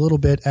strikes me a little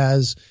bit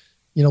as,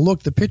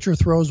 look, the pitcher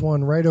throws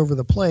one right over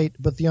the plate,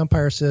 but the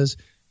umpire says,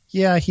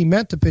 yeah, he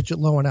meant to pitch it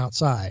low and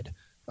outside.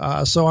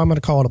 So I'm going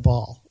to call it a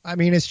ball. I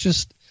mean, it's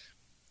just.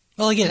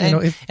 Well,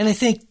 again, and I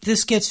think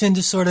this gets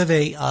into sort of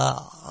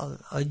a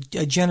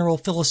a general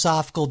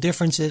philosophical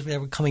differences.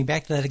 We're coming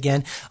back to that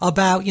again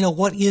about,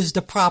 what is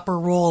the proper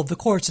role of the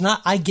courts. And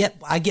I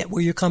get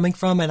where you're coming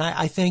from. And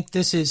I think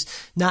this is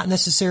not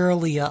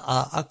necessarily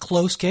a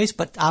close case,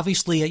 but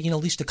obviously, at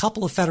least a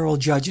couple of federal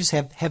judges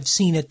have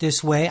seen it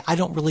this way. I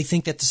don't really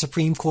think that the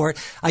Supreme Court,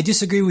 I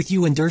disagree with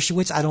you and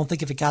Dershowitz. I don't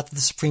think if it got to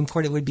the Supreme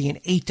Court, it would be an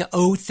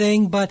 8-0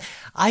 thing, but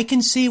I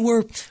can see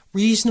where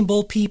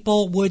reasonable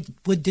people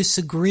would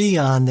disagree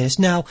on this.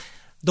 Now,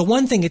 the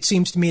one thing it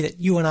seems to me that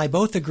you and I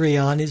both agree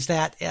on is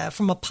that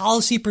from a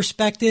policy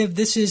perspective,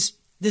 this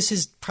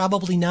is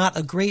probably not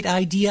a great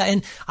idea.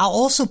 And I'll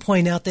also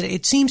point out that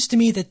it seems to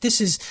me that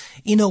this is,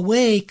 in a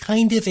way,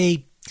 kind of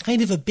a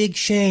big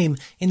shame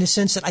in the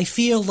sense that I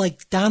feel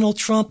like Donald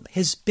Trump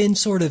has been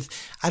sort of,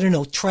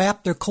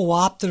 trapped or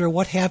co-opted or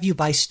what have you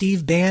by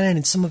Steve Bannon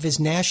and some of his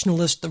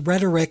nationalist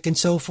rhetoric and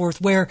so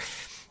forth, where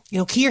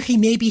here he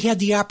maybe had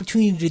the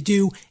opportunity to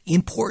do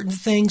important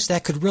things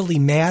that could really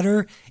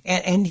matter.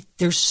 And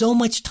there's so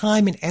much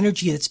time and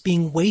energy that's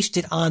being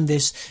wasted on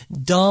this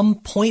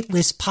dumb,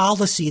 pointless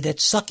policy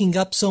that's sucking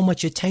up so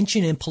much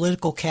attention and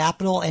political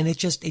capital. And it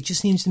just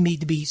seems to me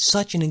to be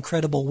such an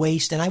incredible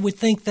waste. And I would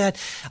think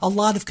that a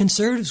lot of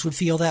conservatives would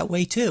feel that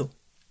way too.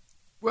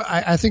 Well,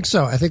 I think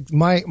so. I think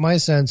my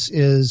sense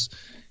is,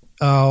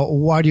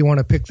 why do you want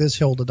to pick this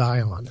hill to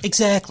die on?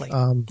 Exactly.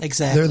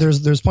 Exactly.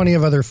 There's plenty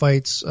of other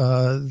fights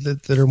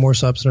that are more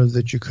substantive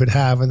that you could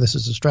have, and this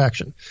is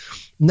distraction.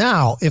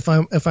 Now, if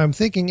I'm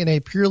thinking in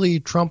a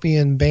purely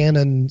Trumpian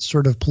Bannon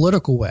sort of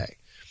political way,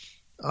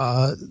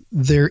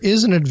 there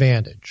is an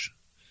advantage,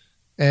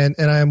 and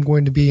I am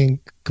going to be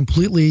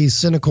completely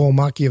cynical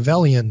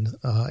Machiavellian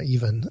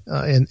even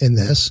in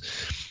this,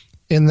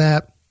 in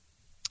that,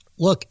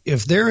 look,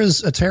 if there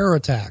is a terror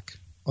attack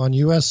on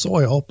U.S.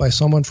 soil by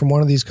someone from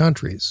one of these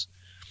countries,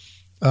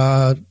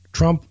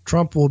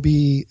 Trump will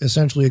be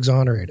essentially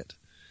exonerated.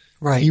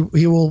 Right.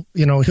 He will,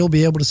 he'll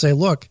be able to say,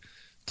 "Look,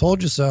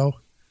 told you so,"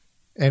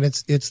 and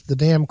it's the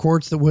damn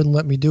courts that wouldn't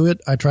let me do it.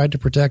 I tried to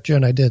protect you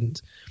and I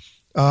didn't.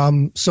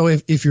 So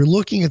if you're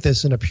looking at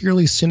this in a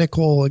purely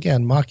cynical,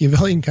 again,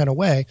 Machiavellian kind of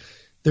way,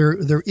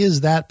 there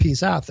is that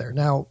piece out there.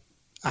 Now,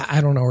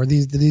 I don't know.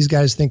 Do these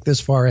guys think this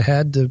far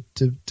ahead to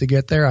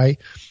get there?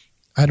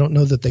 I don't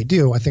know that they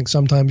do. I think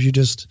sometimes you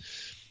just,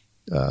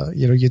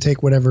 you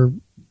take whatever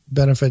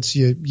benefits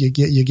you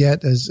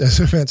get as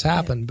events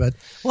happen. But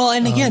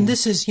and again,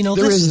 this is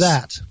there is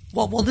that.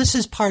 Well, this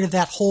is part of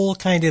that whole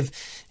kind of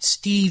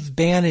Steve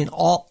Bannon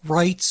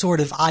alt-right sort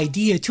of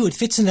idea too. It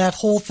fits in that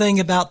whole thing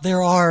about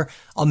there are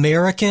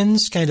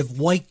Americans, kind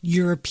of white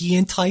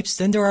European types.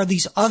 Then there are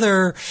these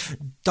other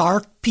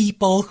dark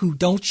people who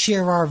don't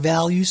share our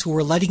values, who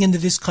we're letting into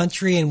this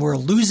country, and we're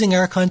losing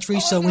our country.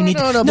 We need.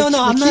 I'm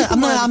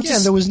not.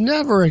 There was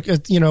never,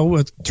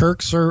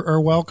 Turks are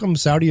welcome,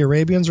 Saudi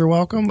Arabians are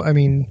welcome. I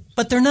mean,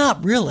 but they're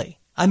not really.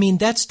 I mean,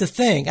 that's the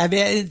thing.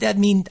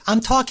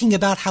 I'm talking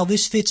about how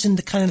this fits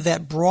into kind of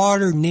that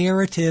broader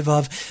narrative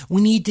of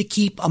we need to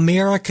keep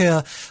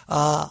America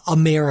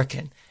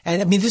American. And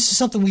I mean, this is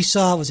something we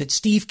saw. Was it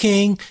Steve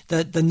King,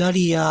 the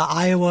nutty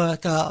Iowa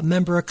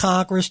member of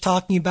Congress,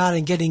 talking about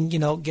and getting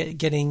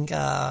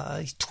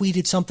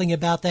tweeted something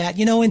about that,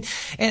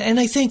 and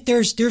I think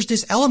there's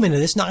this element of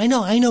this. Now, I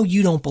know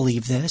you don't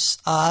believe this,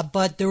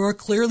 but there are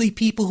clearly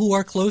people who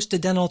are close to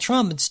Donald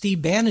Trump, and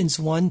Steve Bannon's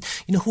one,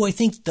 who I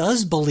think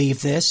does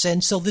believe this.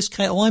 And so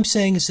all I'm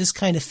saying is this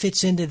kind of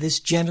fits into this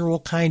general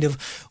kind of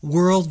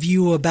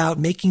worldview about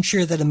making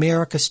sure that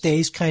America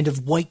stays kind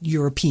of white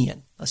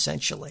European,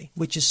 essentially,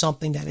 which is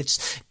something that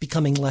it's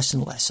becoming less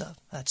and less of.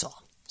 That's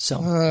all.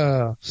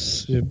 So,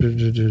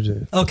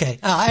 okay.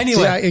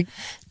 Anyway,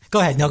 go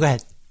ahead. No, go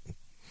ahead.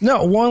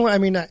 No,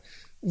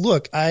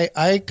 look,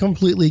 I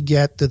completely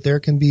get that there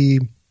can be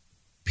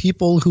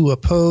people who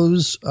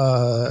oppose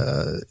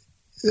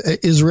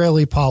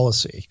Israeli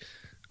policy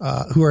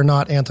who are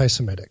not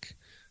anti-Semitic,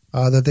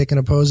 that they can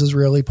oppose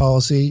Israeli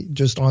policy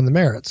just on the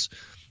merits.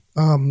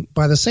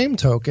 By the same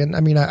token,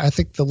 I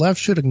think the left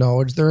should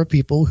acknowledge there are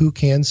people who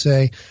can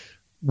say,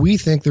 we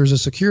think there's a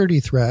security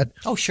threat.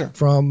 Oh, sure.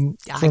 From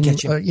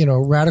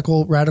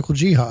radical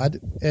jihad,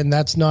 and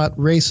that's not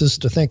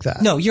racist to think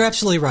that. No, you're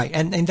absolutely right.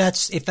 And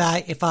that's, if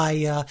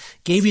I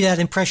gave you that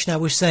impression, I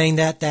was saying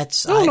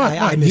that's,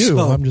 I misspoke. You.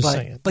 I'm just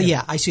saying. But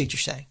yeah, I see what you're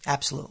saying.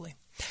 Absolutely.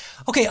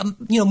 Okay.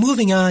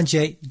 Moving on,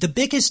 Jay, the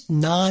biggest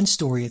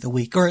non-story of the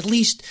week, or at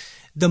least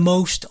the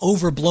most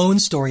overblown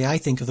story, I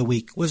think, of the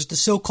week was the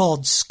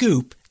so-called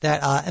scoop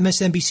that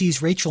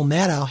MSNBC's Rachel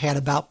Maddow had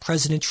about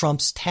President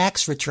Trump's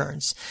tax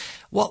returns.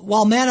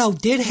 While Maddow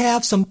did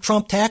have some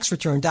Trump tax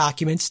return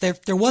documents,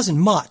 there wasn't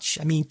much.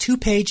 2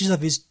 pages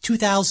of his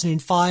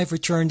 2005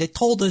 return that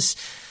told us,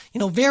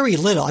 very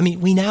little.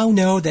 We now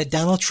know that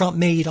Donald Trump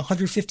made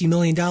 $150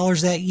 million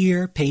that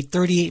year, paid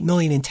 $38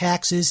 million in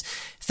taxes,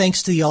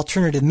 thanks to the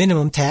alternative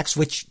minimum tax,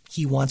 which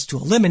he wants to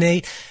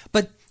eliminate.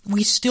 But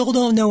we still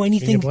don't know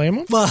anything. Can you blame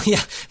him? Well,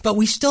 yeah, but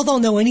we still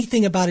don't know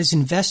anything about his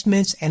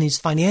investments and his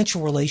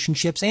financial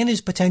relationships and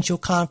his potential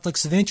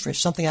conflicts of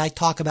interest, something I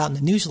talk about in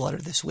the newsletter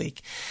this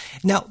week.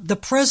 Now, the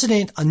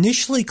president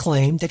initially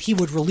claimed that he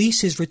would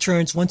release his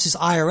returns once his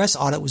IRS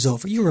audit was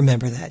over. You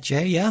remember that,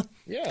 Jay, yeah?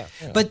 Yeah.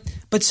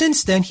 But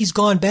since then, he's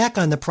gone back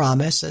on the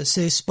promise.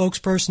 His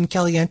spokesperson,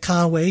 Kellyanne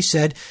Conway,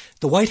 said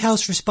the White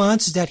House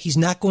response is that he's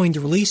not going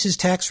to release his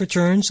tax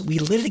returns. We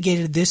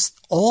litigated this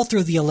all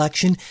through the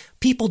election.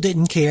 People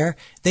didn't care.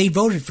 They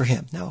voted for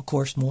him. Now, of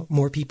course,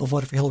 more people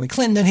voted for Hillary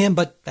Clinton than him,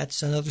 but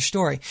that's another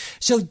story.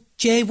 So,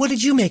 Jay, what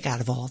did you make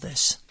out of all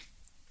this?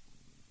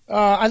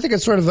 I think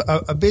it's sort of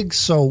a big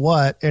so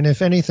what, and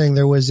if anything,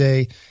 there was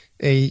a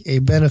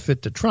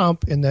benefit to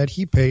Trump in that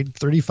he paid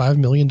 $35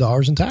 million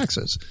in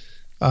taxes,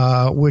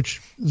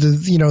 which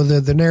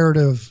the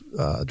narrative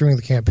during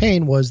the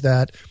campaign was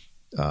that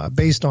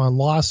based on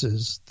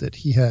losses that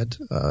he had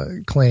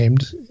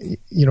claimed,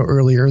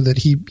 earlier, that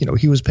he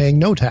was paying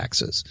no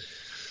taxes,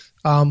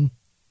 and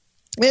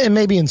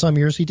maybe in some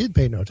years he did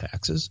pay no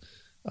taxes.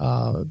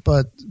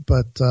 But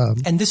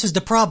and this is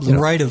the problem,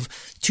 right? Of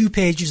 2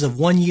 pages of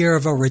 1 year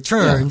of a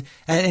return.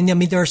 Yeah. And I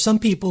mean, there are some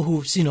people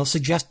who,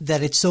 suggested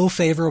that it's so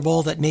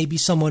favorable that maybe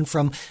someone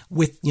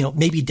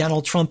maybe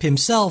Donald Trump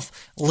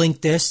himself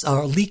leaked this,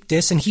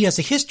 and he has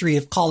a history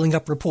of calling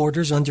up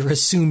reporters under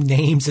assumed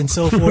names and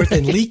so forth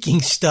and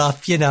leaking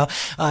stuff,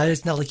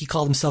 it's not like he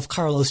called himself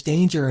Carlos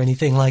Danger or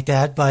anything like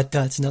that, but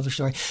it's another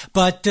story.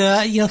 But,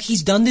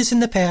 he's done this in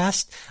the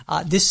past.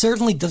 This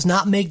certainly does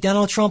not make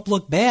Donald Trump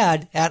look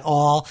bad at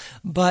all.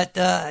 But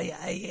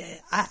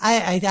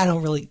I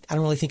don't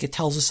really think it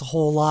tells us a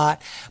whole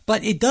lot.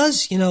 But it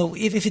does,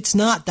 if it's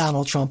not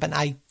Donald Trump, and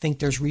I think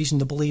there's reason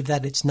to believe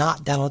that it's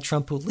not Donald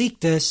Trump who leaked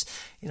this,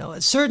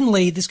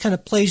 certainly this kind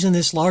of plays in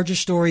this larger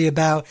story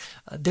about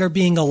there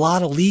being a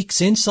lot of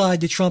leaks inside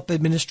the Trump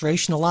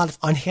administration, a lot of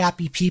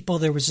unhappy people.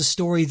 There was a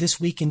story this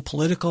week in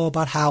Politico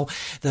about how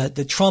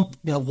the Trump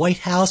White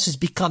House has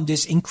become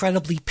this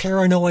incredibly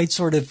paranoid,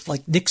 sort of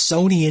like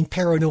Nixonian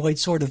paranoid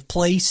sort of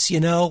place,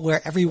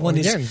 where everyone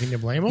is, can you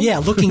blame them? Yeah,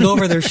 looking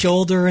over their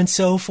shoulder and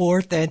so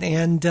forth.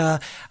 And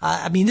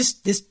I mean,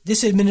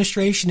 this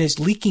administration is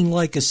leaking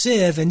like a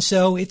sieve, and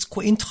so it's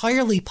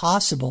entirely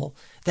possible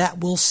that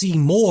we'll see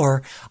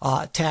more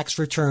tax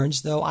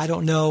returns, though I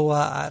don't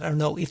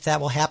know if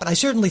that will happen. I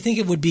certainly think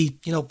it would be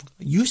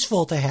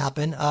useful to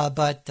happen,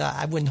 but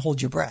I wouldn't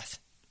hold your breath.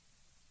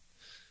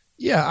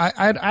 Yeah,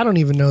 I don't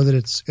even know that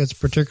it's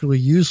particularly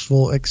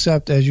useful,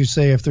 except, as you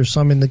say, if there's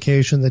some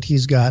indication that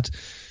he's got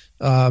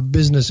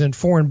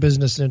foreign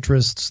business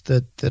interests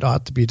that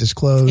ought to be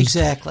disclosed.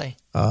 Exactly.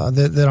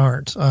 That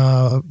aren't.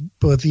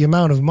 But the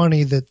amount of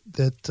money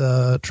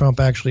that Trump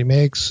actually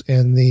makes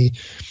and the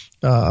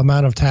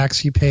amount of tax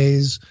he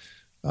pays,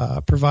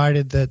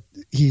 provided that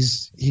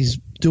he's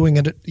doing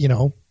it,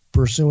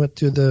 pursuant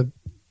to the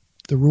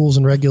rules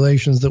and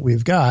regulations that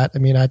we've got. I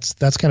mean,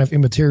 that's kind of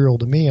immaterial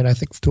to me, and I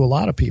think to a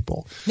lot of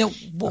people. Now,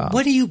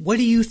 what do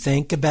you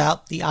think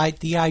about the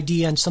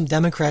idea? And some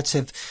Democrats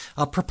have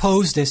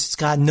proposed this. It's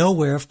gotten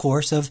nowhere, of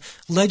course, of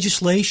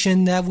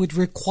legislation that would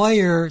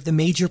require the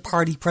major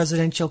party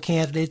presidential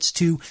candidates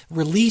to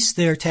release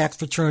their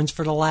tax returns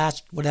for the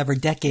last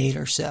decade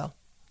or so.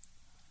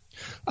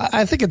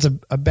 I think it's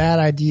a bad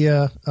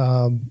idea,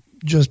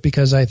 just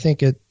because I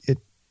think it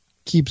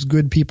keeps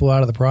good people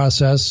out of the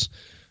process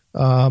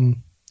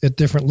at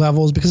different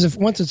levels. Because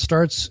once it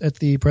starts at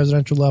the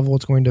presidential level,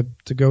 it's going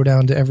to go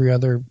down to every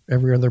other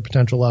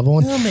potential level,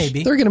 and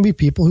maybe there are going to be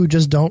people who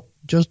just don't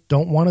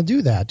want to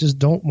do that, just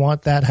don't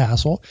want that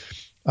hassle.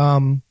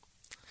 Is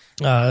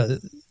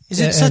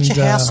it such a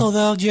hassle,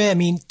 though, Jay? I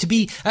mean, to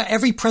be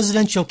every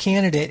presidential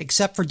candidate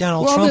except for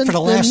Donald Trump for the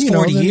last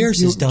 40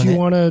 years has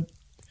done it.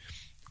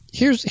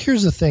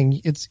 Here's the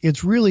thing.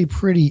 It's really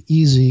pretty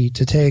easy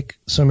to take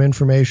some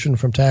information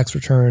from tax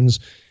returns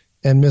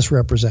and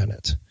misrepresent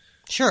it.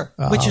 Sure,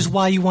 which is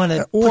why you want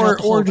to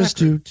or just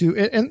to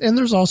and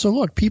there's also,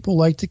 look, people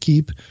like to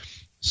keep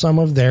some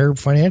of their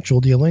financial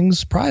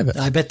dealings private.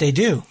 I bet they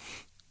do.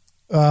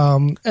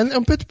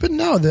 But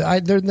no,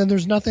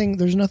 there's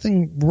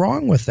nothing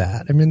wrong with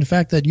that. I mean, in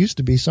fact, that used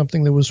to be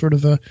something that was sort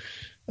of a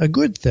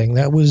good thing.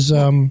 That was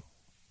it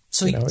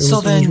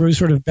was really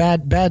sort of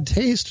bad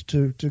taste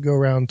to go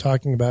around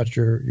talking about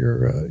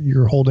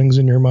your holdings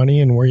and your money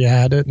and where you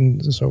had it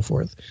and so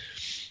forth.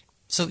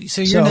 So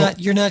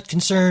you're not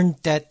concerned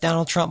that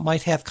Donald Trump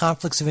might have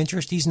conflicts of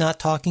interest he's not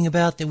talking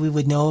about that we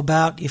would know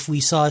about if we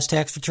saw his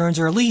tax returns,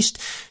 or at least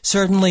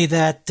certainly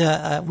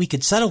that we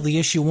could settle the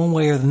issue one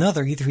way or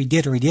another, either he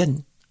did or he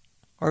didn't?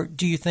 Or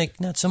do you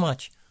think not so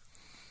much?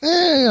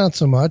 Not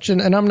so much,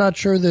 and I'm not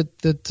sure that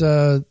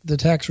the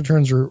tax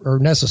returns are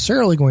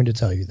necessarily going to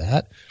tell you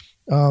that.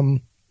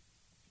 I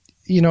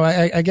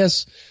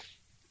guess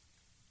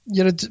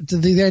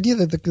the idea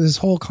that this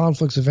whole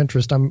conflicts of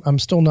interest, I'm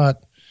still not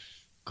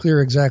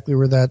clear exactly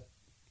where that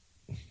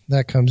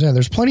comes in.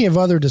 There's plenty of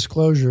other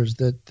disclosures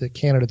that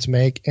candidates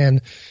make, and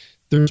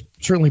there's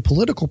certainly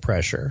political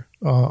pressure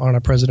on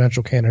a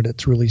presidential candidate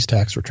to release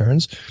tax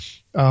returns.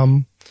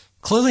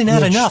 Clearly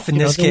not enough in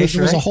this case,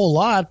 there was a whole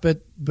lot,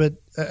 but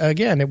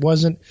again, it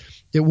wasn't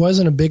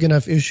a big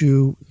enough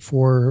issue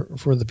for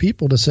the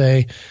people to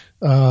say,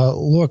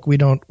 look, we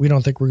don't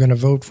think we're going to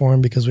vote for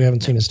him because we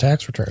haven't seen his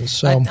tax returns.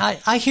 So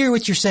I hear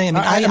what you're saying.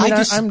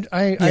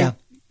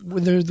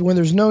 When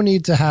there's no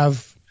need to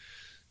have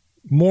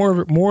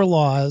more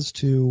laws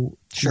to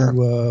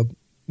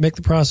make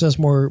the process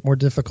more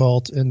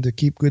difficult and to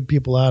keep good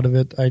people out of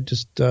it, I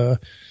just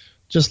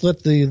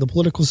let the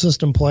political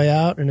system play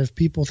out. And if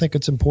people think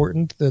it's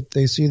important that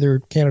they see their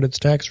candidates'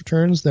 tax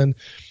returns, then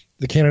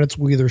the candidates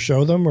will either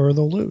show them or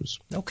they'll lose.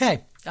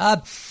 Okay.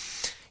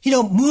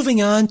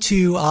 Moving on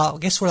to, I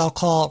guess what I'll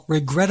call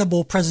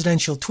regrettable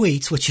presidential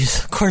tweets, which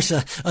is, of course,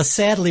 a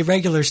sadly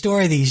regular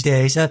story these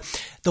days.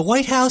 The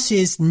White House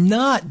is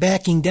not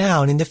backing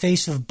down in the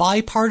face of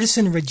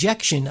bipartisan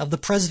rejection of the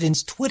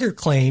president's Twitter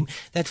claim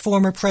that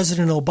former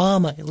President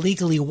Obama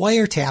illegally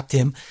wiretapped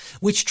him,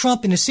 which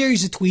Trump, in a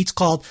series of tweets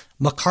called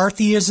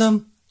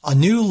McCarthyism, a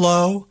new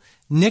low,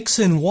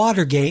 Nixon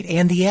Watergate,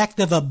 and the act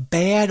of a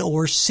bad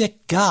or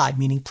sick God,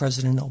 meaning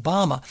President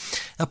Obama.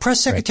 Now,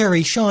 Press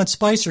Secretary Sean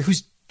Spicer,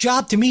 whose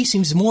job to me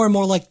seems more and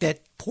more like that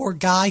poor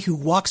guy who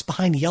walks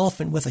behind the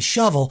elephant with a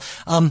shovel,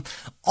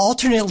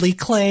 alternately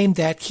claimed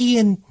that he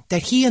and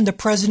the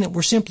president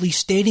were simply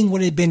stating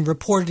what had been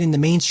reported in the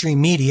mainstream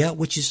media,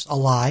 which is a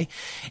lie,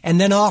 and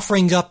then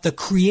offering up the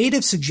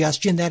creative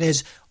suggestion that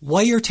as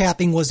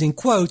wiretapping was in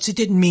quotes, it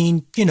didn't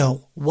mean,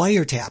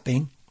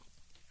 wiretapping.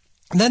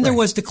 And then there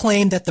was the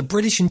claim that the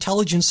British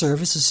intelligence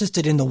service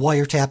assisted in the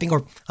wiretapping,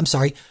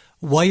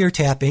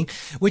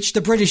 which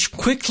the British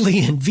quickly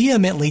and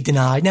vehemently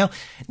denied. Now,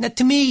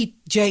 to me,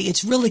 Jay,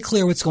 it's really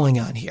clear what's going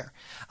on here.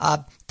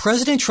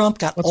 President Trump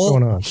got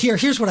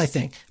here's what I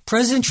think.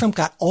 President Trump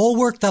got all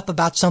worked up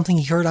about something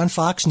he heard on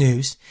Fox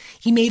News.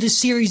 He made a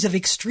series of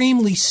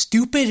extremely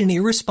stupid and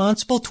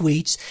irresponsible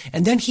tweets,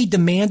 and then he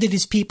demanded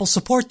his people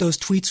support those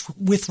tweets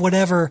with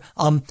whatever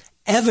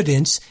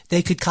evidence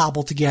they could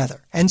cobble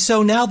together. And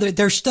so now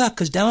they're stuck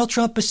because Donald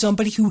Trump is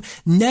somebody who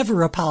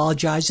never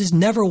apologizes,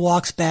 never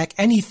walks back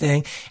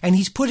anything, and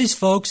he's put his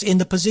folks in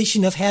the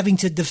position of having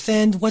to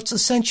defend what's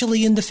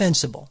essentially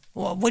indefensible.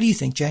 Well, what do you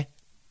think, Jay?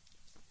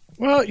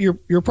 Well,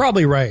 you're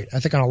probably right, I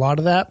think, on a lot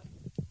of that.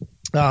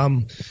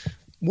 And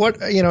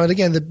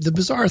again, the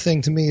bizarre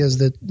thing to me is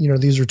that,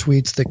 these are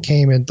tweets that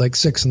came at like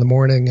 6 a.m.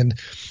 and,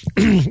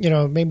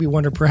 made me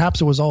wonder,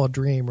 perhaps it was all a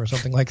dream or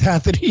something like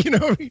that, he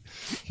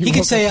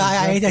could say,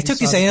 I took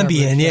this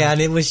Ambien. Yeah. And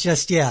it was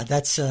just,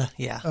 that's,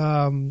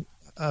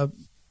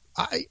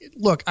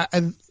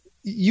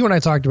 you and I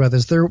talked about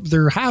this.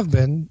 There have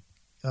been,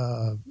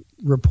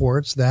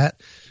 reports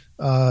that,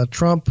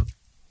 Trump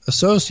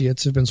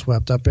associates have been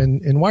swept up in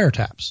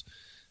wiretaps.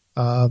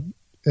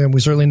 And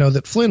we certainly know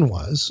that Flynn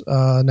was.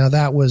 Now,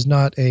 that was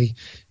not a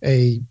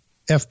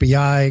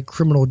FBI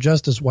criminal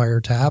justice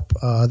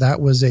wiretap. That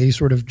was a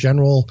sort of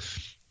general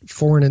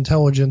foreign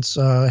intelligence,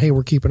 hey,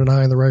 we're keeping an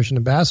eye on the Russian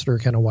ambassador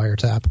kind of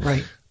wiretap.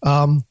 Right.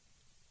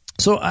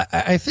 So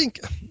I think,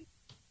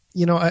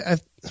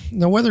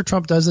 now whether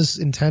Trump does this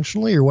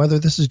intentionally or whether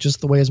this is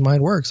just the way his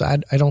mind works, I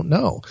don't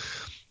know.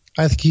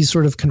 I think he's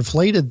sort of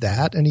conflated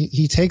that, and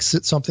he takes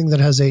it something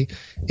that has a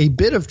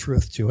bit of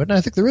truth to it. And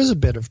I think there is a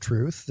bit of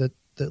truth that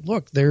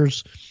look,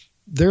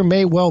 there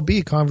may well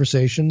be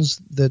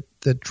conversations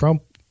that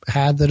Trump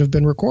had that have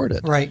been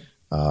recorded. Right.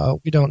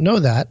 We don't know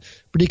that,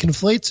 but he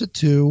conflates it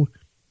to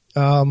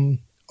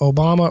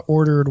Obama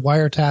ordered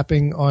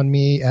wiretapping on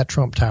me at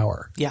Trump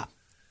Tower. Yeah.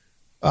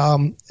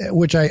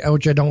 Which I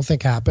don't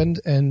think happened,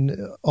 and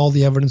all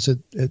the evidence at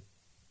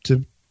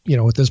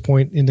this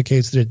point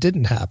indicates that it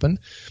didn't happen.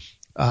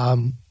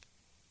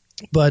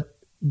 But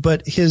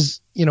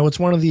his, it's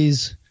one of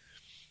these.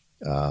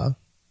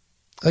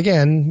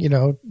 Again,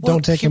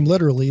 don't take him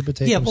literally, but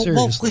take him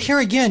seriously. Well, here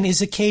again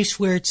is a case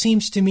where it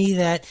seems to me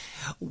that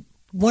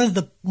one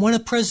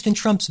of President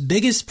Trump's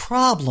biggest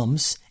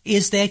problems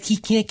is that he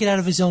can't get out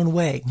of his own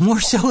way, more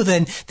so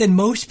than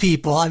most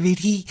people. I mean,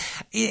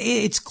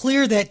 it's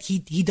clear that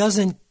he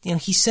doesn't,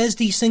 he says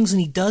these things and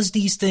he does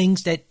these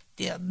things that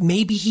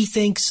maybe he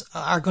thinks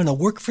are going to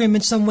work for him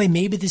in some way.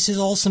 Maybe this is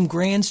all some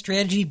grand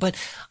strategy, but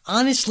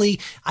honestly,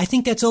 I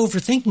think that's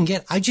overthinking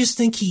it. I just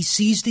think he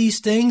sees these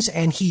things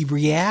and he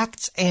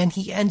reacts and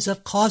he ends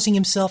up causing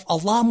himself a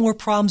lot more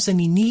problems than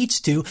he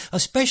needs to,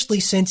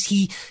 especially since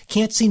he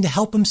can't seem to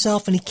help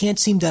himself and he can't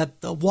seem to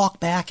walk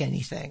back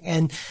anything.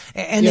 And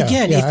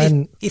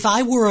if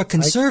I were a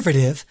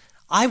conservative,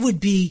 I would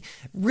be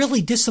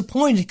really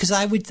disappointed because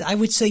I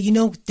would say,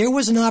 there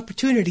was an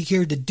opportunity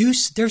here to do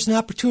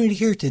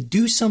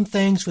some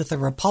things with a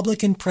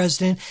Republican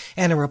president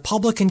and a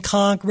Republican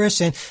Congress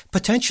and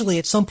potentially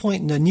at some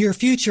point in the near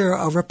future,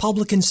 a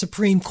Republican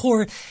Supreme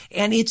Court.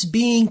 And it's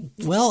being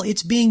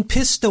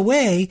pissed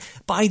away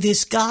by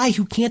this guy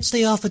who can't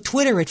stay off of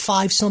Twitter at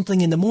 5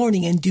 something in the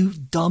morning and do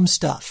dumb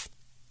stuff.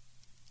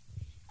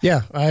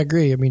 Yeah, I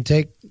agree. I mean,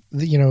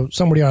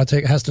 somebody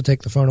has to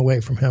take the phone away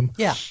from him.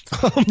 Yeah.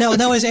 Now,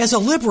 as a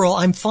liberal,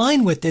 I'm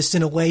fine with this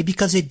in a way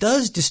because it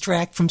does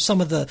distract from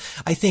some of the,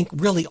 I think,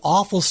 really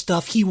awful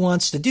stuff he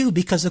wants to do.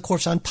 Because, of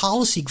course, on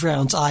policy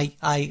grounds,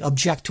 I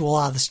object to a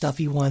lot of the stuff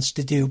he wants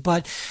to do.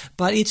 But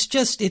it's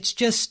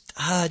just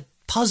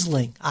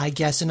puzzling, I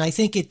guess. And I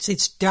think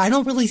I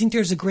don't really think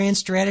there's a grand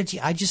strategy.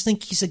 I just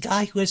think he's a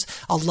guy who has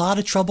a lot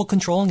of trouble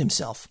controlling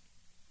himself.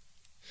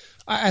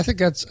 I think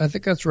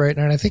that's right,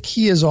 and I think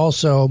he is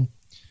also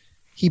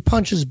he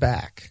punches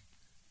back,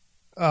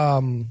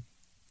 and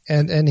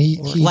he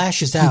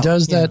lashes out. He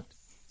does that,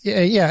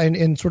 yeah,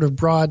 in sort of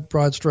broad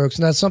strokes,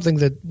 and that's something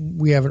that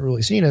we haven't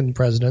really seen in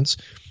presidents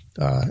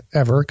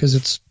ever, because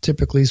it's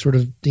typically sort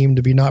of deemed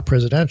to be not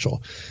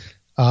presidential.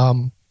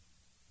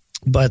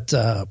 But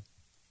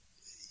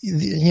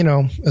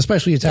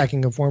especially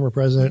attacking a former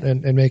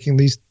president and making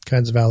these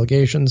kinds of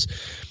allegations.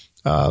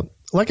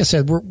 Like I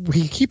said,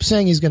 he keeps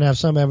saying he's going to have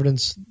some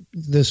evidence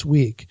this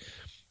week.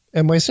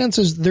 And my sense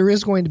is there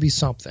is going to be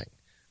something.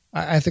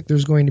 I think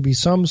there's going to be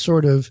some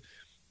sort of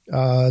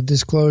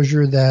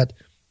disclosure that,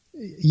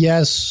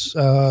 yes,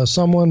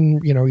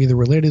 someone, either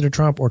related to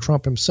Trump or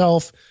Trump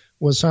himself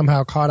was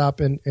somehow caught up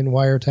in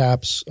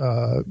wiretaps,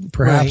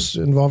 perhaps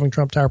involving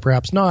Trump Tower,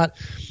 perhaps not.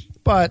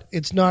 But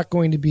it's not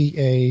going to be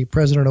a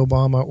President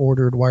Obama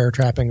ordered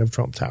wiretapping of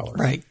Trump Tower.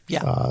 Right.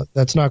 Yeah.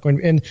 That's not going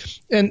to be.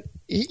 And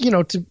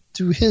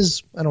to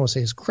his, I don't want to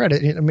say his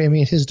credit, I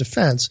mean his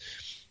defense,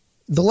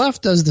 the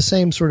left does the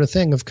same sort of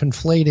thing of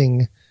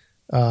conflating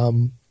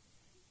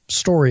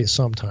stories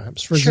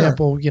sometimes. For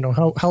example,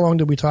 how long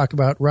did we talk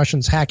about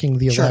Russians hacking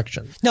the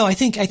election? No, I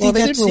think they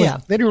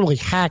didn't really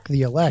hack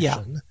the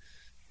election. Yeah.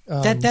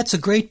 That's a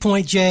great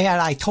point, Jay.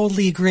 I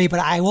totally agree, but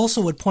I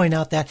also would point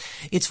out that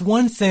it's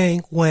one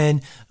thing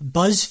when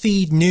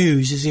BuzzFeed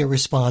News is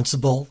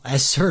irresponsible,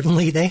 as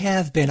certainly they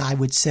have been, I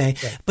would say.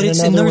 Yeah. But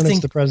it's another thing.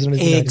 It's the president of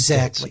the United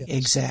States.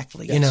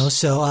 Exactly. Yes.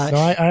 So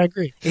I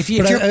agree.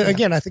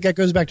 Again, I think that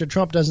goes back to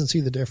Trump doesn't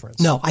see the difference.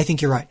 No, I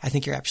think you're right. I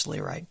think you're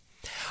absolutely right.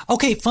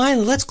 Okay,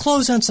 finally, let's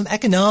close on some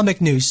economic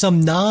news,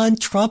 some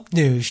non-Trump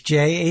news,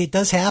 Jay. It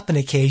does happen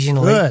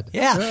occasionally. Good.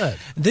 Yeah. Good.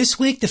 This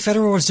week, the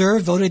Federal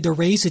Reserve voted to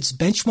raise its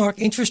benchmark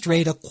interest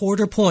rate a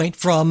quarter point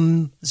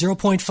from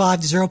 0.5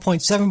 to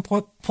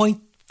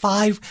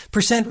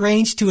 0.75%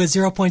 range to a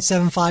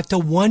 0.75 to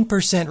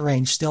 1%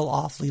 range, still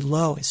awfully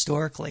low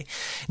historically.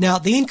 Now,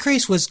 the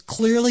increase was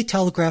clearly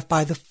telegraphed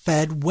by the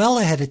Fed well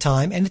ahead of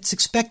time, and it's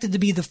expected to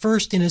be the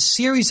first in a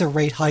series of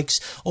rate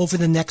hikes over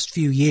the next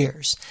few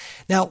years.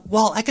 Now,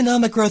 while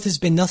economic growth has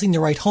been nothing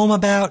to write home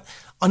about,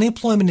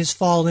 unemployment has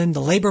fallen,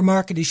 the labor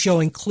market is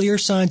showing clear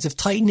signs of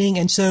tightening,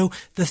 and so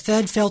the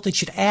Fed felt it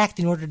should act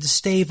in order to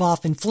stave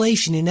off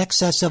inflation in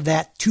excess of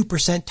that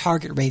 2%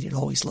 target rate it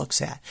always looks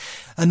at.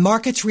 And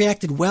markets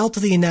reacted well to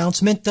the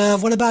announcement.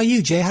 What about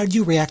you, Jay? How did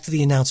you react to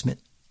the announcement?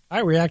 I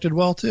reacted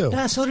well too.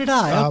 Yeah, so did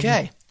I.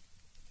 Okay.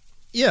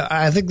 Yeah,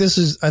 I think this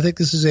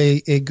is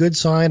a good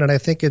sign, and I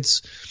think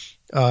it's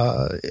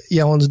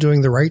Yellen's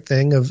doing the right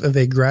thing of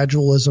a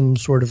gradualism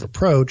sort of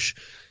approach.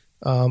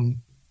 The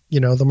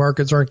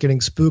markets aren't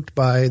getting spooked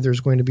by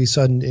there's going to be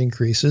sudden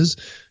increases,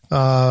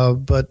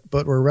 but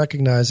we're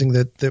recognizing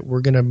that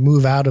we're going to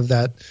move out of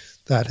that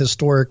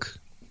historic,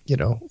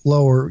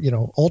 lower,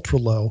 ultra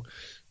low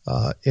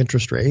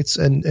interest rates,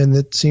 and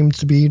it seems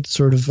to be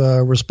sort of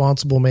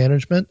responsible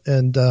management.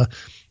 And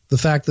the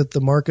fact that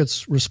the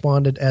markets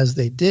responded as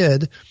they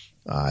did,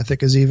 I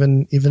think, is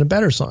even a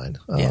better sign.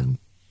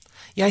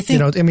 Yeah, I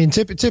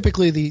think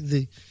typically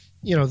the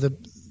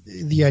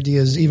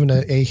idea is even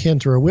a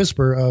hint or a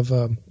whisper of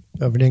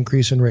an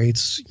increase in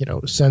rates,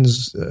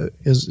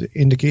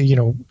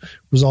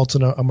 results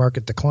in a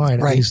market decline,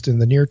 at least in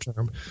the near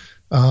term.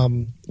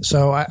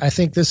 So I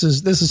think this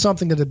is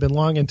something that had been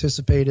long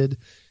anticipated,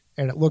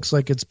 and it looks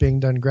like it's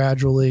being done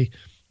gradually.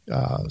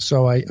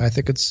 So I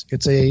think it's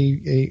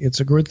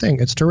a good thing.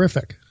 It's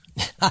terrific.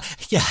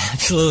 Yeah,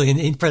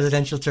 absolutely. In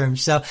presidential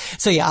terms. So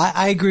yeah,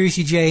 I agree with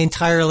you, Jay,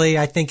 entirely.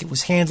 I think it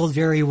was handled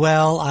very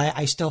well.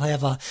 I still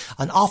have an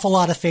awful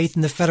lot of faith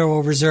in the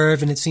Federal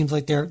Reserve, and it seems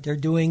like they're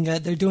doing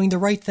the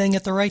right thing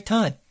at the right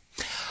time.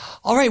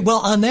 All right. Well,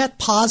 on that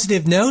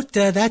positive note,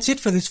 that's it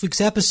for this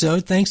week's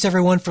episode. Thanks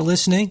everyone for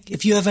listening.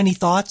 If you have any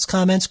thoughts,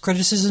 comments,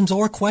 criticisms,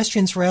 or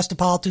questions for Ask the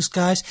Politics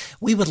Guys,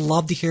 we would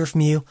love to hear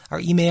from you. Our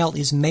email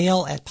is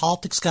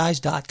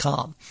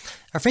mail@politicsguys.com.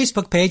 Our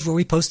Facebook page, where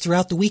we post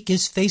throughout the week,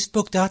 is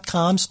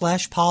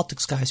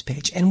facebook.com/politicsguys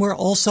page. And we're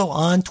also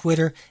on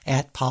Twitter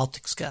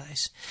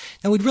 @politicsguys.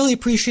 Now, we'd really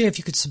appreciate it if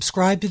you could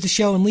subscribe to the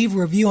show and leave a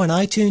review on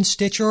iTunes,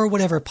 Stitcher, or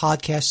whatever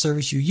podcast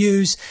service you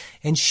use.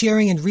 And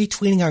sharing and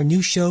retweeting our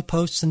new show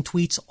posts and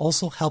tweets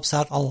also helps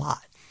out a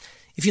lot.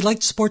 If you'd like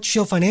to support the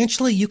show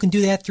financially, you can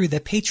do that through the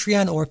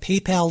Patreon or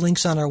PayPal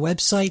links on our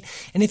website.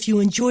 And if you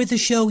enjoy the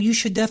show, you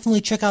should definitely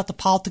check out the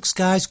Politics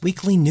Guys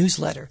weekly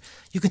newsletter.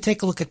 You can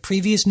take a look at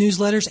previous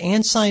newsletters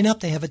and sign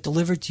up. They have it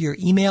delivered to your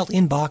email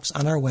inbox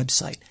on our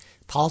website,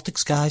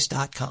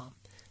 politicsguys.com.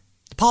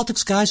 The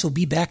Politics Guys will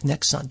be back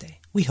next Sunday.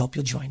 We hope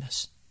you'll join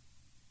us.